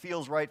 If it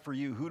feels right for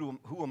you,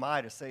 who am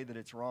I to say that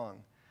it's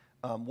wrong?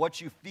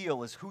 What you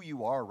feel is who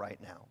you are right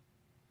now.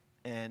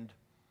 And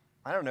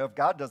I don't know, if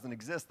God doesn't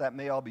exist, that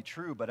may all be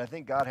true, but I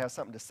think God has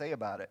something to say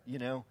about it, you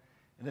know?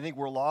 And I think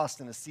we're lost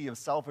in a sea of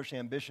selfish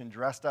ambition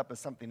dressed up as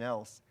something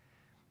else.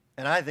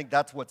 And I think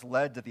that's what's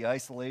led to the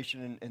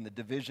isolation and the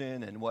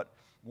division and what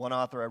one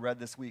author I read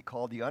this week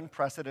called the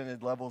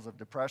unprecedented levels of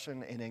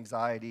depression and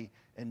anxiety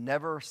and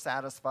never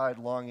satisfied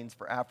longings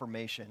for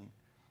affirmation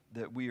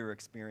that we are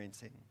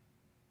experiencing.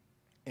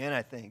 And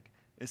I think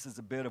this is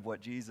a bit of what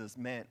Jesus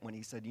meant when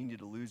he said you need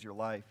to lose your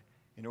life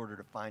in order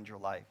to find your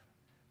life.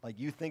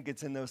 You think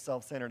it's in those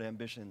self-centered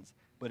ambitions,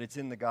 but it's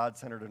in the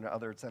God-centered and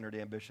other-centered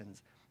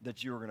ambitions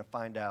that you're going to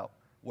find out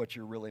what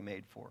you're really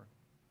made for.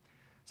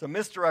 So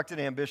misdirected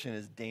ambition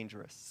is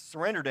dangerous.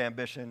 Surrendered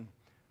ambition,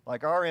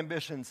 like our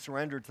ambitions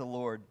surrendered to the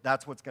Lord,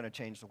 that's what's going to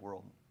change the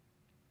world.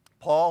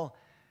 Paul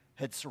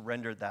had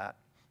surrendered that.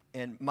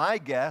 And my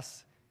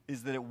guess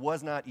is that it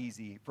was not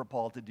easy for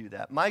Paul to do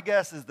that. My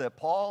guess is that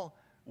Paul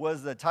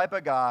was the type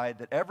of guy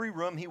that every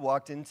room he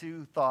walked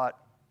into thought,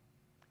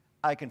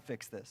 I can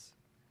fix this.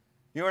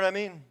 You know what I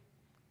mean?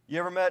 You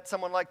ever met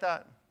someone like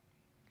that?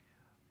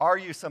 Are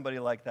you somebody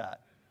like that?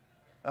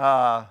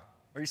 Are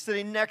you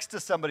sitting next to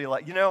somebody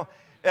like,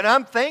 and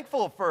I'm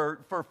thankful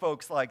for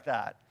folks like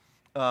that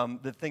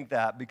think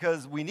that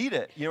because we need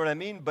it, you know what I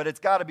mean? But it's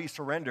got to be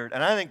surrendered.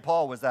 And I think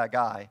Paul was that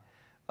guy.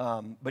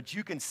 But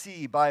you can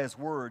see by his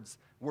words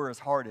where his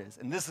heart is.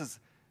 And this is,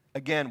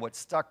 again, what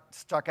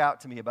stuck out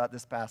to me about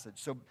this passage.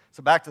 So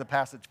back to the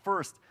passage.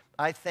 First,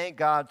 I thank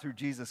God through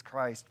Jesus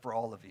Christ for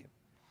all of you.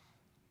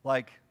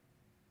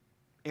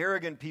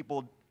 Arrogant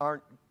people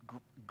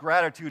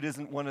gratitude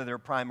isn't one of their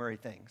primary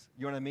things.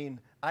 You know what I mean?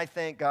 I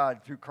thank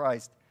God through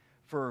Christ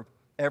for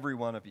every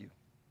one of you.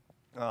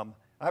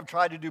 I've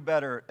tried to do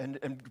better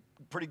and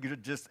pretty good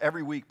at just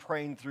every week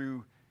praying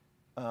through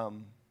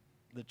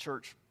the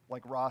church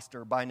like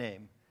roster by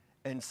name.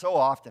 And so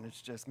often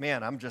it's just,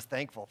 man, I'm just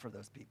thankful for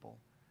those people.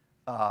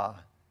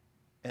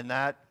 And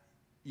that,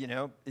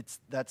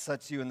 that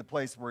sets you in the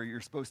place where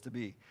you're supposed to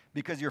be.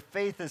 Because your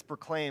faith is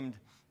proclaimed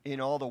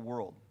in all the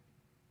world.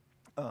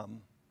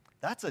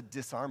 That's a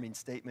disarming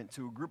statement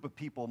to a group of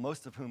people,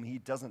 most of whom he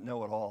doesn't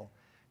know at all,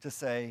 to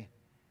say,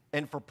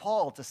 and for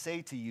Paul to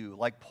say to you,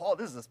 like Paul,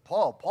 this is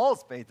Paul.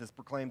 Paul's faith is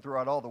proclaimed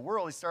throughout all the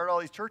world. He started all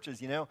these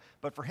churches,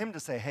 But for him to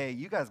say, hey,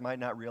 you guys might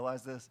not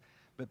realize this,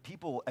 but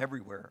people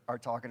everywhere are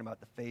talking about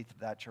the faith of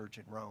that church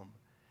in Rome.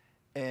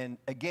 And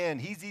again,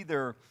 he's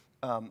either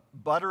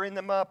buttering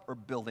them up or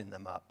building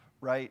them up,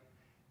 right?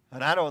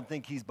 And I don't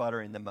think he's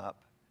buttering them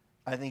up.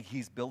 I think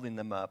he's building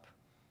them up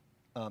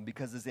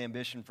because his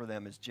ambition for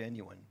them is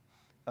genuine.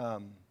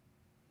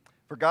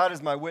 For God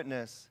is my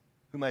witness,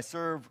 whom I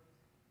serve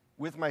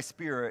with my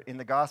spirit in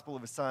the gospel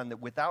of his Son,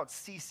 that without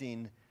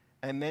ceasing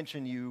I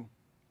mention you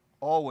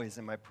always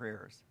in my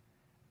prayers.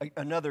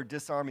 Another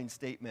disarming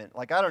statement.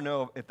 Like, I don't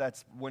know if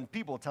that's, when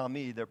people tell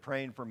me they're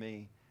praying for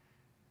me,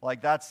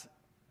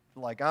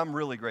 I'm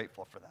really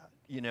grateful for that,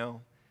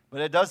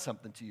 But it does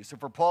something to you. So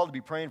for Paul to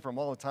be praying for him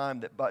all the time,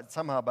 that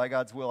somehow by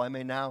God's will I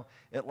may now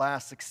at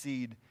last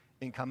succeed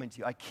in coming to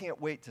you. I can't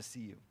wait to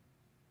see you.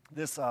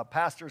 This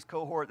pastor's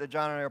cohort that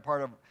John and I are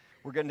part of,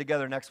 we're getting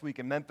together next week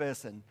in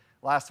Memphis, and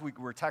last week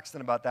we were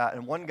texting about that,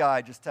 and one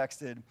guy just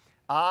texted,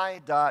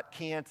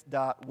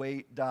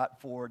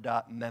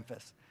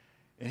 I.can't.wait.for.Memphis.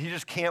 And he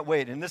just can't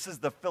wait. And this is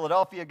the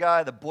Philadelphia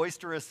guy, the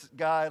boisterous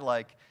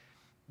guy,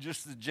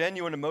 just the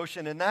genuine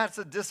emotion. And that's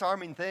a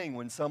disarming thing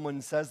when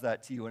someone says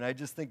that to you. And I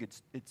just think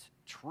it's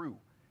true.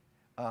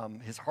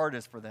 His heart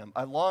is for them.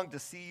 I long to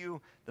see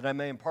you, that I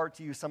may impart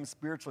to you some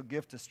spiritual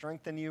gift to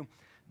strengthen you.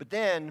 But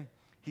then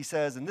he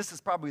says, and this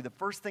is probably the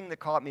first thing that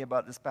caught me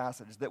about this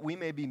passage, that we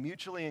may be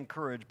mutually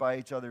encouraged by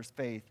each other's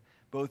faith,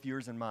 both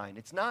yours and mine.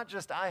 It's not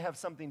just I have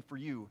something for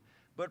you,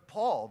 but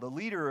Paul, the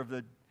leader of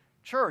the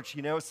church,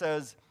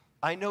 says,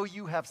 I know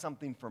you have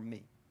something for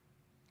me.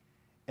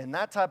 And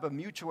that type of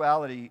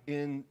mutuality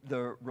in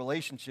the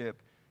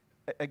relationship,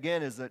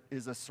 again, is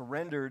a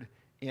surrendered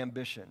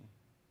ambition.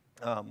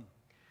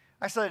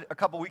 I said a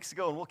couple weeks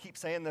ago, and we'll keep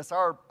saying this,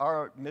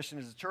 our mission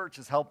as a church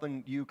is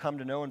helping you come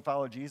to know and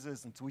follow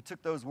Jesus. And so we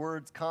took those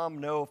words, come,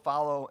 know,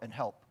 follow, and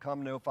help.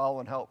 Come, know, follow,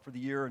 and help for the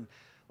year. And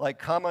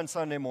come on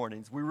Sunday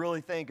mornings. We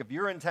really think if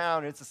you're in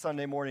town, it's a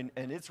Sunday morning,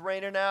 and it's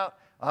raining out,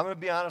 I'm going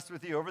to be honest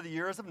with you. Over the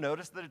years, I've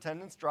noticed that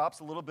attendance drops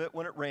a little bit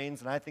when it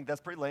rains, and I think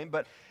that's pretty lame.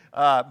 But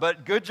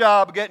good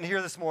job getting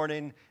here this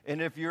morning.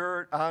 And if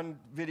you're on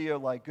video,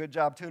 good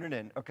job tuning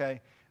in,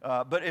 okay?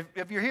 But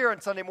if you're here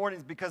on Sunday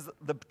mornings, because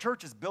the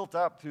church is built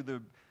up through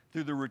the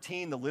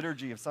routine, the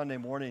liturgy of Sunday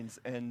mornings,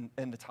 and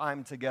the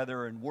time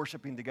together and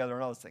worshiping together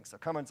and all those things. So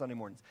come on Sunday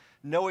mornings.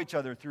 Know each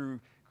other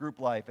through group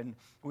life. And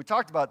what we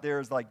talked about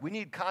there is we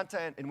need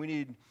content and we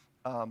need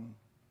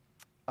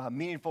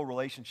meaningful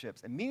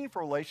relationships. And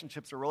meaningful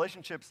relationships are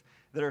relationships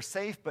that are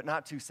safe but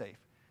not too safe.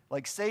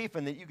 Safe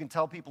and that you can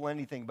tell people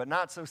anything, but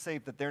not so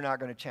safe that they're not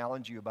going to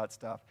challenge you about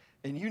stuff.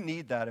 And you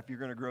need that if you're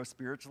going to grow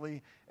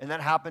spiritually. And that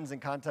happens in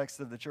context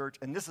of the church.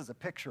 And this is a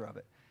picture of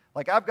it.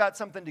 I've got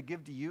something to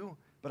give to you,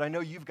 but I know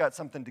you've got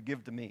something to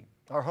give to me.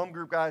 Our home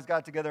group guys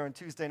got together on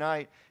Tuesday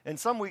night, and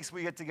some weeks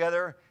we get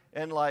together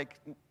and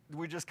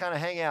we just kind of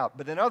hang out.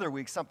 But in other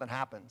weeks, something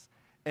happens.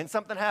 And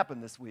something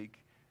happened this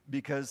week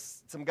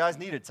because some guys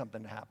needed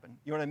something to happen.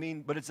 You know what I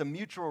mean? But it's a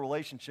mutual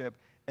relationship,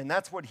 and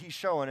that's what he's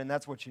showing, and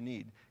that's what you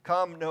need.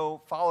 Come,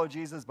 know, follow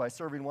Jesus by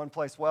serving one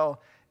place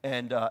well,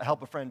 and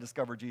help a friend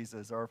discover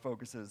Jesus are our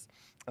focuses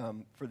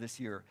for this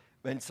year.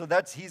 And so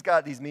he's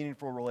got these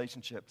meaningful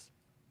relationships.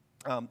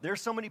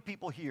 There's so many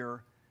people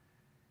here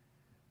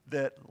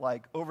that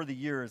over the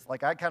years,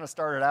 I kind of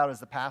started out as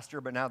the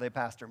pastor, but now they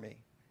pastor me.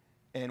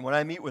 And when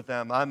I meet with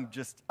them, I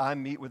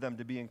meet with them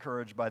to be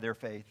encouraged by their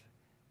faith,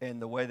 and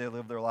the way they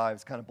live their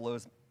lives kind of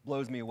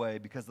blows me away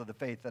because of the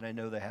faith that I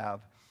know they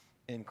have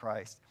in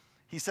Christ.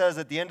 He says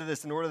at the end of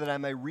this, in order that I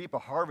may reap a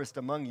harvest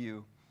among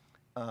you,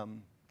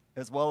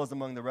 as well as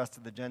among the rest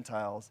of the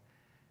Gentiles.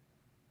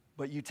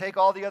 But you take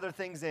all the other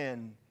things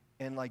in,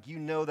 and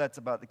that's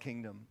about the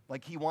kingdom.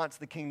 He wants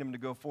the kingdom to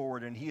go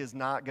forward, and he's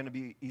not going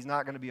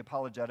to be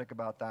apologetic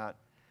about that.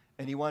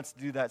 And he wants to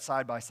do that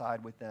side by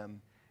side with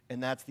them.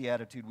 And that's the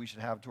attitude we should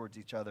have towards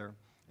each other.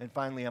 And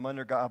finally, I'm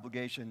under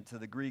obligation to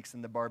the Greeks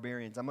and the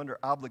barbarians. I'm under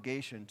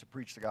obligation to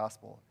preach the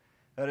gospel.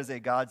 That is a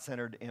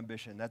God-centered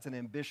ambition. That's an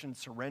ambition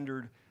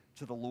surrendered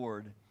to the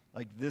Lord.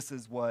 This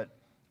is what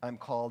I'm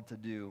called to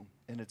do,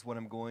 and it's what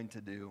I'm going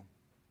to do.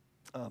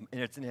 And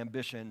it's an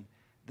ambition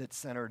that's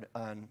centered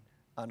on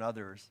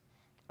others.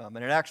 And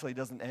it actually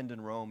doesn't end in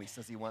Rome. He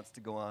says he wants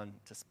to go on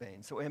to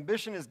Spain. So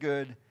ambition is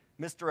good.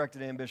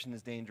 Misdirected ambition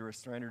is dangerous.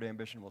 Surrendered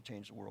ambition will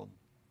change the world.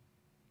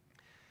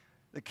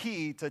 The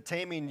key to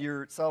taming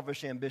your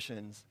selfish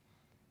ambitions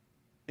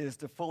is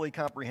to fully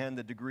comprehend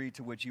the degree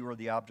to which you are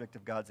the object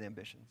of God's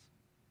ambitions.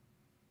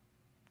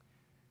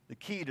 The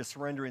key to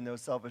surrendering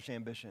those selfish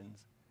ambitions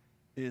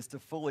is to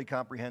fully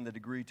comprehend the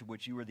degree to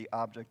which you are the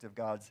object of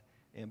God's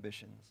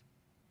ambitions.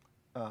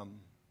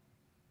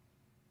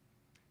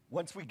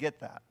 Once we get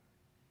that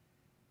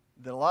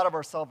a lot of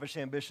our selfish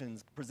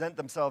ambitions present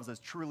themselves as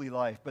truly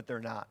life, but they're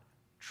not.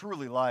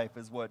 Truly life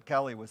is what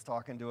Kelly was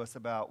talking to us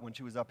about when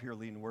she was up here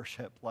leading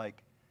worship.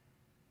 Like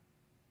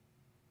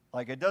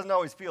it doesn't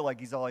always feel like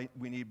he's all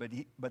we need,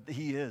 but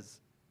he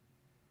is.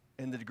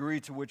 And the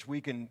degree to which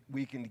we can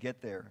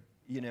get there,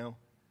 you know.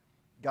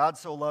 God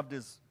so loved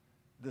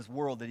this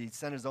world that he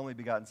sent his only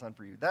begotten son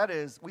for you. That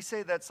is, we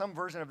say that some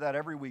version of that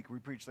every week we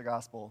preach the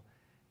gospel.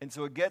 And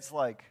so it gets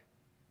like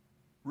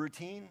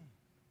routine.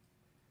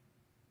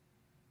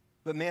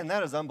 But man,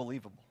 that is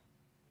unbelievable.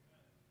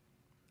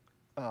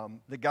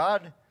 The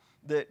God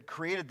that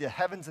created the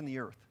heavens and the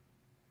earth,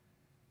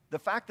 the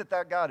fact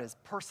that God is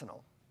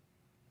personal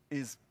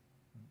is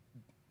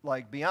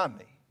like beyond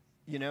me,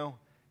 you know?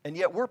 And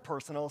yet we're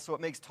personal, so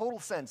it makes total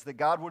sense that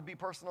God would be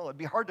personal. It'd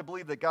be hard to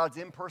believe that God's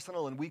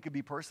impersonal and we could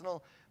be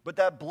personal, but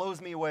that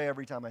blows me away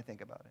every time I think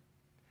about it.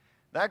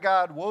 That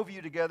God wove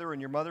you together in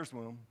your mother's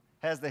womb,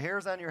 has the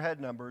hairs on your head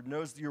numbered,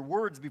 knows your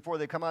words before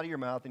they come out of your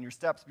mouth and your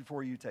steps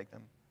before you take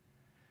them.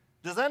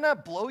 Does that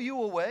not blow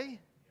you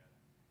away?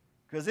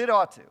 Because it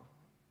ought to.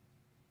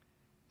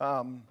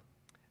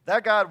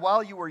 That God,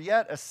 while you were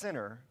yet a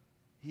sinner,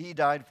 he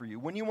died for you.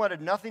 When you wanted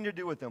nothing to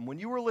do with him, when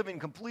you were living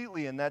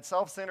completely in that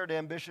self-centered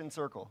ambition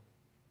circle,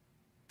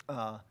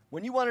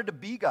 when you wanted to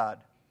be God,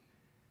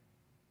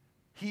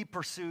 he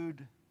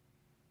pursued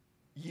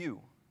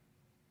you.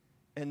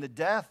 And the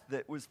death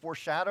that was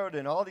foreshadowed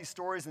in all these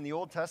stories in the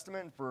Old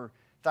Testament for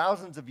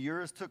thousands of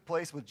years took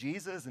place with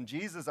Jesus, and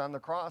Jesus on the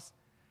cross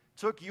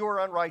took your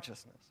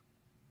unrighteousness.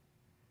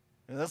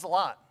 And that's a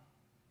lot.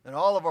 And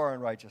all of our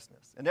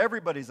unrighteousness, and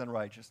everybody's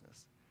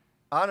unrighteousness,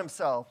 on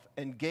himself,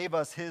 and gave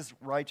us his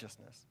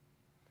righteousness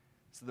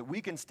so that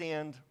we can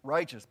stand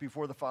righteous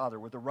before the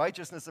Father with the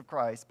righteousness of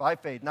Christ by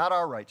faith, not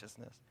our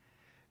righteousness.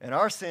 And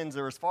our sins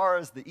are as far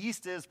as the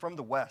east is from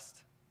the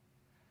west.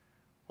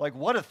 Like,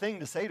 what a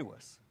thing to say to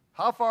us.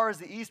 How far is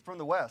the east from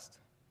the west?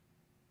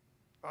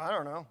 I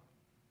don't know.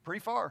 Pretty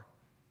far.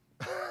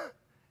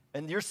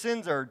 And your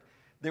sins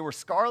they were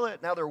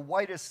scarlet, now they're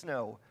white as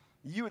snow.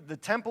 The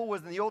temple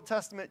was in the Old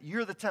Testament,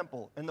 you're the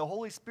temple, and the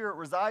Holy Spirit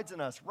resides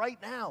in us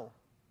right now.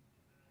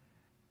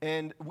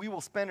 And we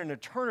will spend an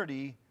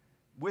eternity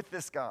with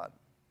this God.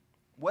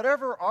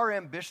 Whatever our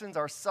ambitions,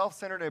 our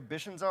self-centered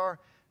ambitions are,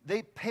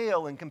 they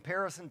pale in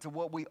comparison to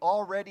what we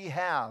already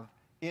have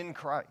in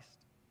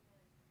Christ.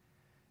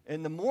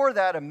 And the more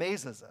that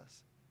amazes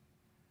us,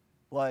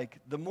 like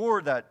the more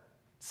that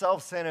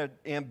self-centered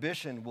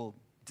ambition will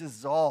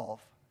dissolve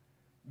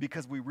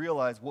because we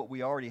realize what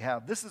we already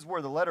have. This is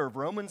where the letter of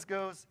Romans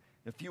goes.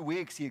 In a few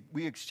weeks,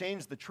 we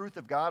exchange the truth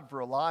of God for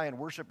a lie and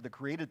worship the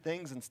created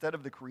things instead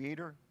of the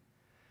Creator.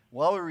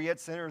 While we were yet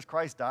sinners,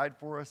 Christ died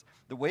for us.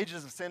 The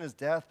wages of sin is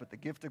death, but the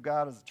gift of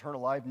God is eternal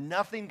life.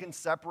 Nothing can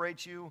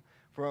separate you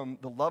from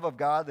the love of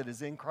God that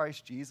is in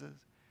Christ Jesus.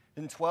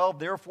 In 12,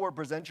 therefore,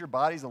 present your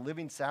bodies a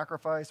living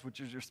sacrifice, which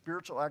is your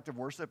spiritual act of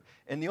worship,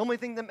 and the only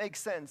thing that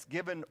makes sense,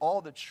 given all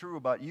that's true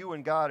about you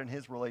and God and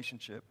his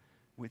relationship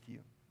with you.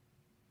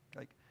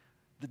 Like,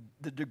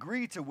 the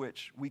degree to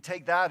which we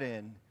take that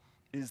in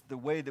is the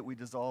way that we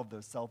dissolve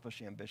those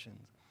selfish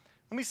ambitions.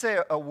 Let me say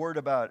a word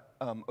about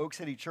Oak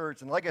City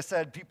Church. And like I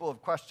said, people have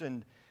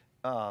questioned,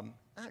 not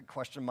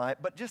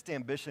but just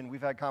ambition.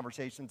 We've had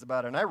conversations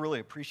about it, and I really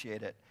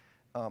appreciate it.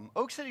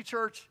 Oak City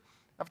Church,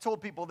 I've told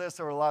people this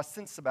over the last,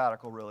 since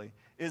sabbatical really,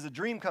 is a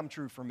dream come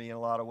true for me in a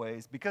lot of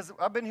ways. Because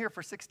I've been here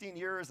for 16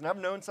 years, and I've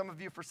known some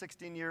of you for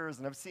 16 years,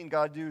 and I've seen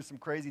God do some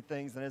crazy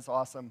things, and it's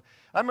awesome.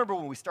 I remember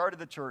when we started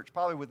the church,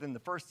 probably within the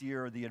first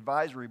year, the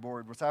advisory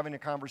board was having a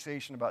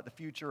conversation about the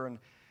future, and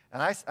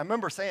I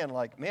remember saying,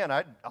 like, man,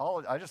 I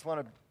just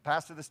want to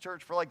pastor this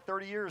church for like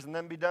 30 years and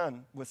then be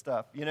done with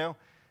stuff, you know?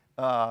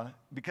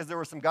 Because there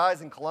were some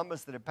guys in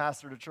Columbus that had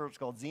pastored a church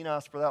called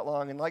Xenos for that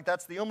long, and like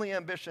that's the only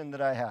ambition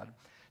that I had.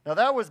 Now,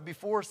 that was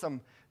before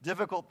some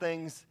difficult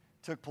things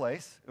took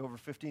place. Over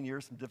 15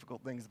 years, some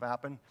difficult things have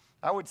happened.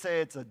 I would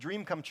say it's a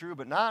dream come true,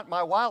 but not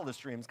my wildest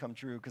dreams come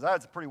true, because I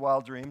had some pretty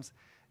wild dreams.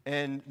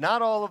 And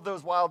not all of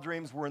those wild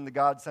dreams were in the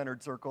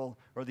God-centered circle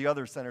or the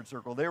other-centered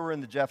circle. They were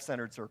in the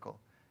Jeff-centered circle,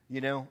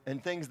 you know,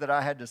 and things that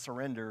I had to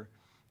surrender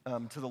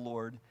to the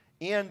Lord.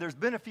 And there's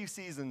been a few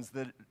seasons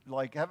that,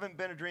 like, haven't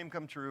been a dream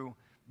come true,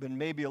 been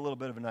maybe a little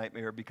bit of a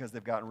nightmare because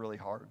they've gotten really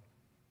hard.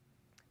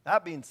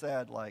 That being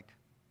said, like,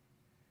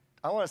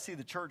 I want to see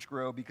the church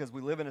grow because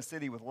we live in a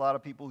city with a lot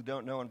of people who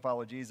don't know and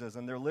follow Jesus,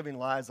 and they're living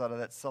lives out of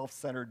that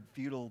self-centered,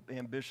 futile,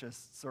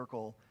 ambitious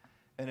circle,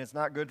 and it's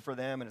not good for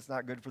them, and it's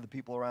not good for the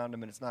people around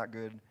them, and it's not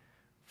good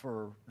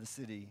for the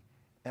city.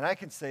 And I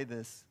can say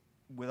this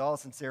with all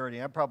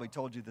sincerity. I probably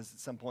told you this at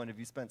some point if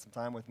you spent some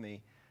time with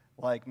me.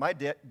 Like, my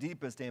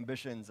deepest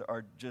ambitions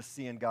are just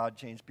seeing God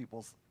change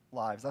people's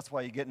lives. That's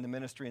why you get into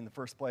ministry in the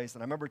first place.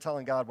 And I remember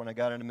telling God when I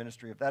got into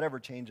ministry, if that ever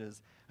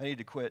changes, I need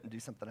to quit and do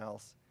something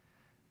else.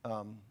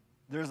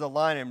 There's a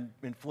line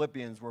in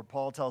Philippians where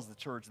Paul tells the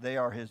church they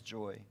are his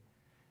joy.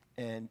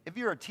 And if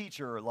you're a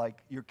teacher, like,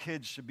 your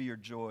kids should be your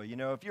joy. You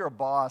know, if you're a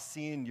boss,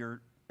 seeing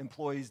your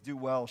employees do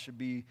well should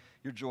be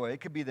your joy.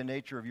 It could be the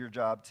nature of your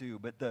job too.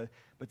 But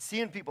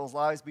seeing people's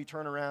lives be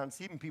turned around,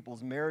 seeing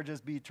people's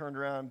marriages be turned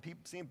around,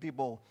 seeing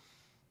people,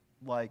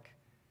 like,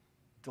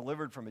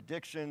 delivered from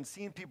addiction,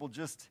 seeing people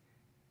just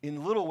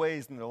in little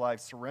ways in their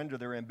lives surrender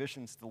their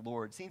ambitions to the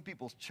Lord, seeing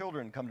people's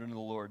children come to know the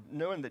Lord,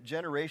 knowing that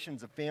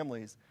generations of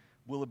families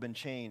will have been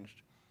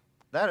changed.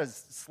 That is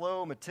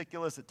slow,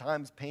 meticulous, at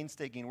times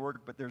painstaking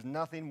work, but there's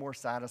nothing more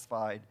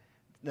satisfying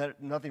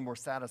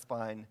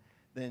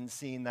than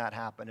seeing that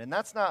happen. And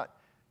that's not,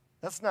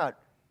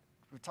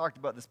 we've talked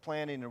about this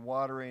planting and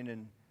watering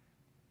and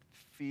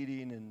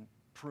feeding and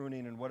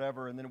pruning and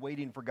whatever, and then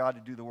waiting for God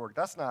to do the work.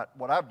 That's not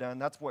what I've done.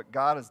 That's what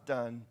God has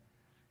done,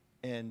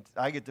 and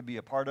I get to be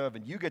a part of,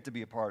 and you get to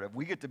be a part of.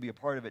 We get to be a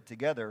part of it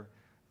together.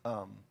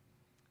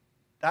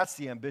 That's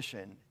the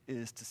ambition,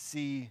 is to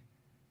see,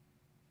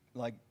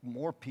 like,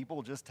 more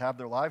people just have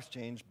their lives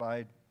changed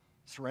by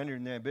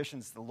surrendering their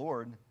ambitions to the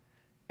Lord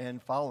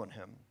and following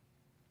Him.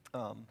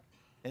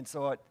 And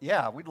so,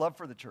 we'd love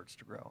for the church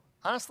to grow.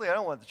 Honestly, I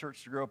don't want the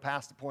church to grow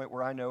past the point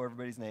where I know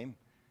everybody's name.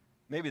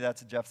 Maybe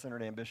that's a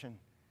Jeff-centered ambition.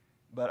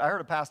 But I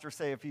heard a pastor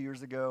say a few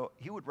years ago,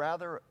 he would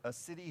rather a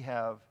city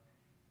have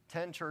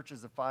 10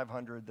 churches of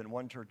 500 than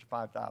one church of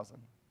 5,000.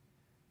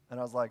 And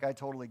I was like, I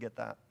totally get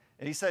that.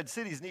 And he said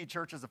cities need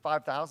churches of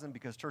 5,000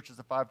 because churches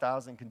of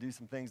 5,000 can do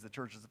some things that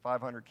churches of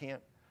 500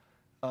 can't.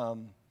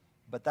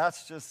 But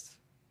that's just,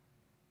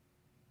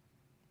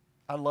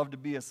 I'd love to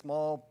be a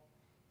small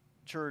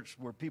church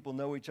where people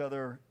know each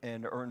other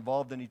and are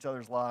involved in each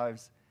other's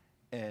lives,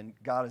 and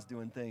God is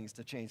doing things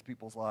to change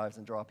people's lives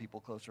and draw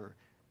people closer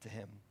to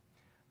Him.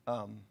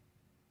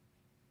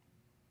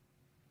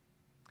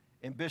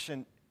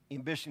 Ambition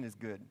is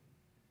good.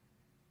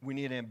 We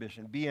need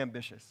ambition. Be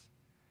ambitious.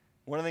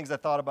 One of the things I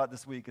thought about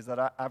this week is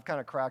that I've kind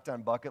of cracked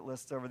on bucket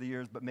lists over the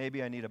years, but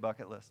maybe I need a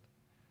bucket list.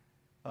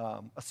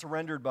 A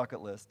surrendered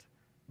bucket list,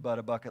 but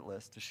a bucket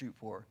list to shoot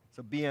for.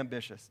 So be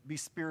ambitious. Be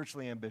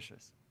spiritually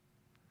ambitious.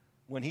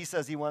 When He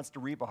says He wants to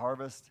reap a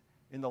harvest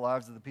in the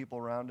lives of the people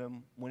around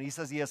Him, when He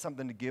says He has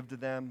something to give to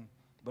them,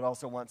 but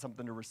also wants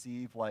something to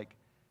receive, like,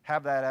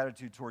 have that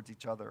attitude towards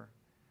each other,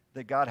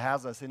 that God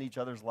has us in each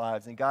other's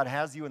lives, and God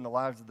has you in the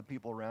lives of the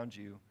people around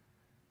you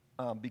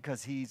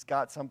because He's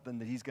got something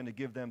that He's going to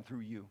give them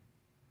through you.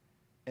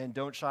 And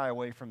don't shy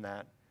away from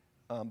that.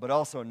 But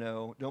also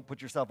don't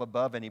put yourself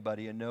above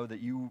anybody, and know that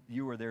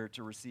you are there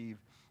to receive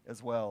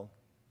as well.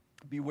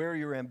 Beware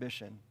your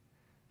ambition.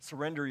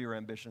 Surrender your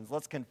ambitions.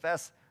 Let's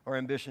confess our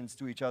ambitions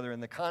to each other in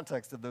the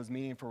context of those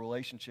meaningful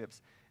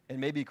relationships, and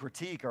maybe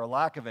critique our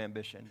lack of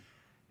ambition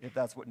if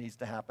that's what needs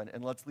to happen.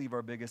 And let's leave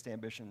our biggest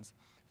ambitions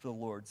for the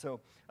Lord. So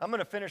I'm going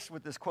to finish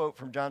with this quote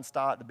from John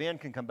Stott. The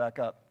band can come back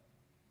up.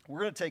 We're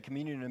going to take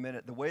communion in a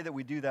minute. The way that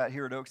we do that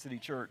here at Oak City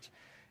Church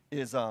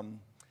is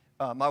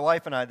my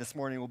wife and I this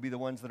morning will be the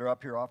ones that are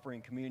up here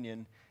offering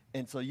communion.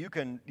 And so you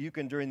can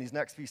during these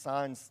next few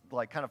signs,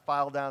 like, kind of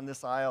file down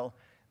this aisle,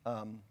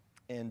 and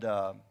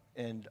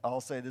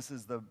I'll say, this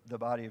is the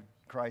body of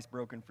Christ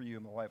broken for you.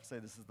 My wife will say,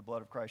 this is the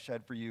blood of Christ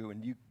shed for you.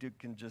 And you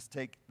can just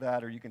take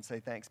that, or you can say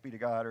thanks be to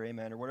God, or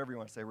amen, or whatever you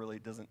want to say. Really,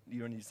 you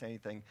don't need to say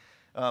anything.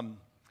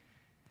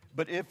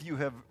 But if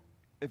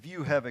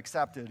you have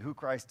accepted who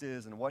Christ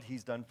is and what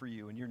He's done for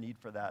you and your need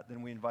for that,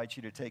 then we invite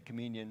you to take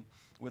communion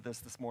with us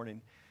this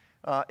morning.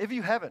 If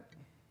you haven't,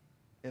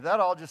 if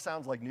that all just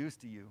sounds like news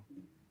to you,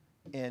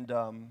 and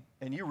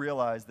you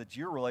realize that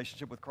your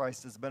relationship with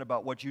Christ has been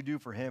about what you do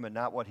for Him and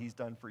not what He's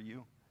done for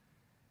you,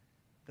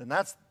 then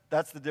that's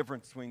the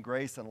difference between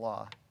grace and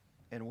law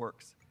and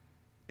works,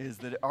 is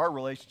that our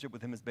relationship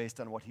with Him is based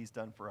on what He's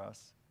done for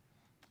us.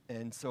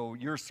 And so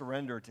your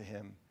surrender to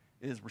Him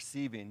is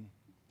receiving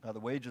the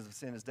wages of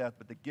sin is death,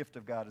 but the gift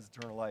of God is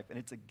eternal life. And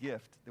it's a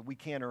gift that we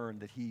can't earn,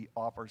 that He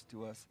offers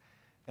to us.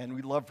 And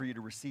we'd love for you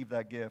to receive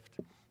that gift,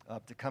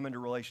 to come into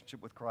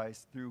relationship with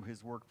Christ through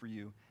His work for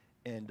you,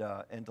 and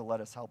to let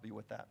us help you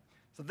with that.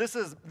 So this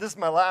is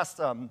my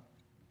last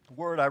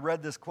word. I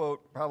read this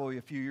quote probably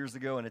a few years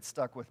ago, and it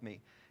stuck with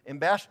me.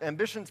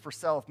 Ambitions for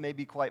self may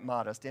be quite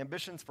modest.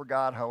 Ambitions for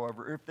God,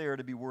 however, if they are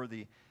to be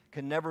worthy,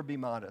 can never be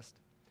modest.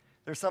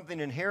 There's something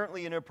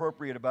inherently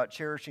inappropriate about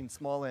cherishing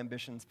small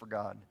ambitions for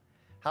God.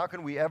 How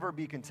can we ever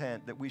be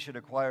content that we should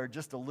acquire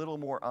just a little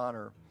more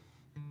honor,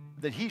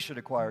 that He should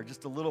acquire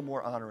just a little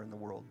more honor in the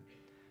world?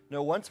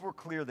 No, once we're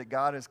clear that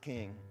God is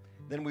King,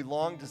 then we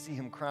long to see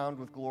Him crowned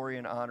with glory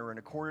and honor and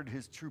accorded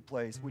His true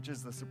place, which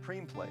is the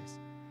supreme place.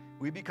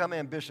 We become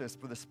ambitious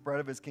for the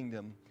spread of His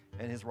kingdom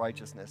and His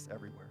righteousness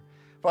everywhere.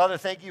 Father,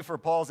 thank You for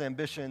Paul's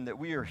ambition, that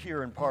we are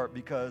here in part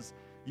because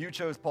You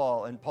chose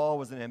Paul, and Paul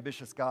was an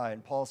ambitious guy,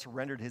 and Paul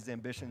surrendered his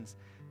ambitions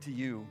to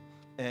You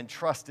and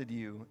trusted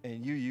You,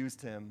 and You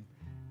used him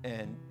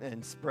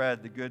and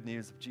spread the good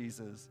news of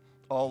Jesus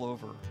all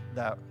over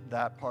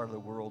that part of the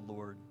world,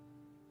 Lord,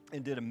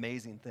 and did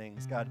amazing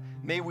things. God,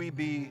 may we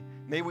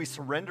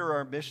surrender our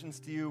ambitions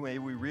to You. May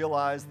we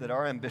realize that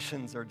our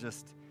ambitions are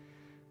just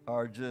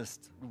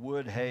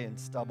wood, hay, and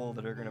stubble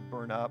that are going to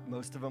burn up,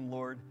 most of them,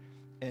 Lord,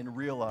 and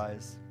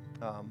realize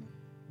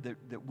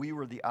that we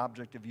were the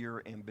object of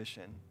your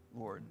ambition,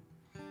 Lord.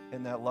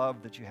 And that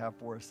love that you have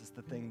for us is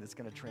the thing that's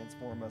going to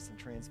transform us and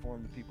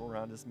transform the people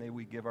around us. May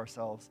we give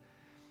ourselves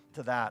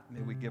to that.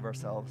 May we give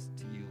ourselves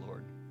to you,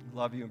 Lord. We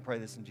love you and pray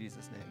this in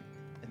Jesus' name.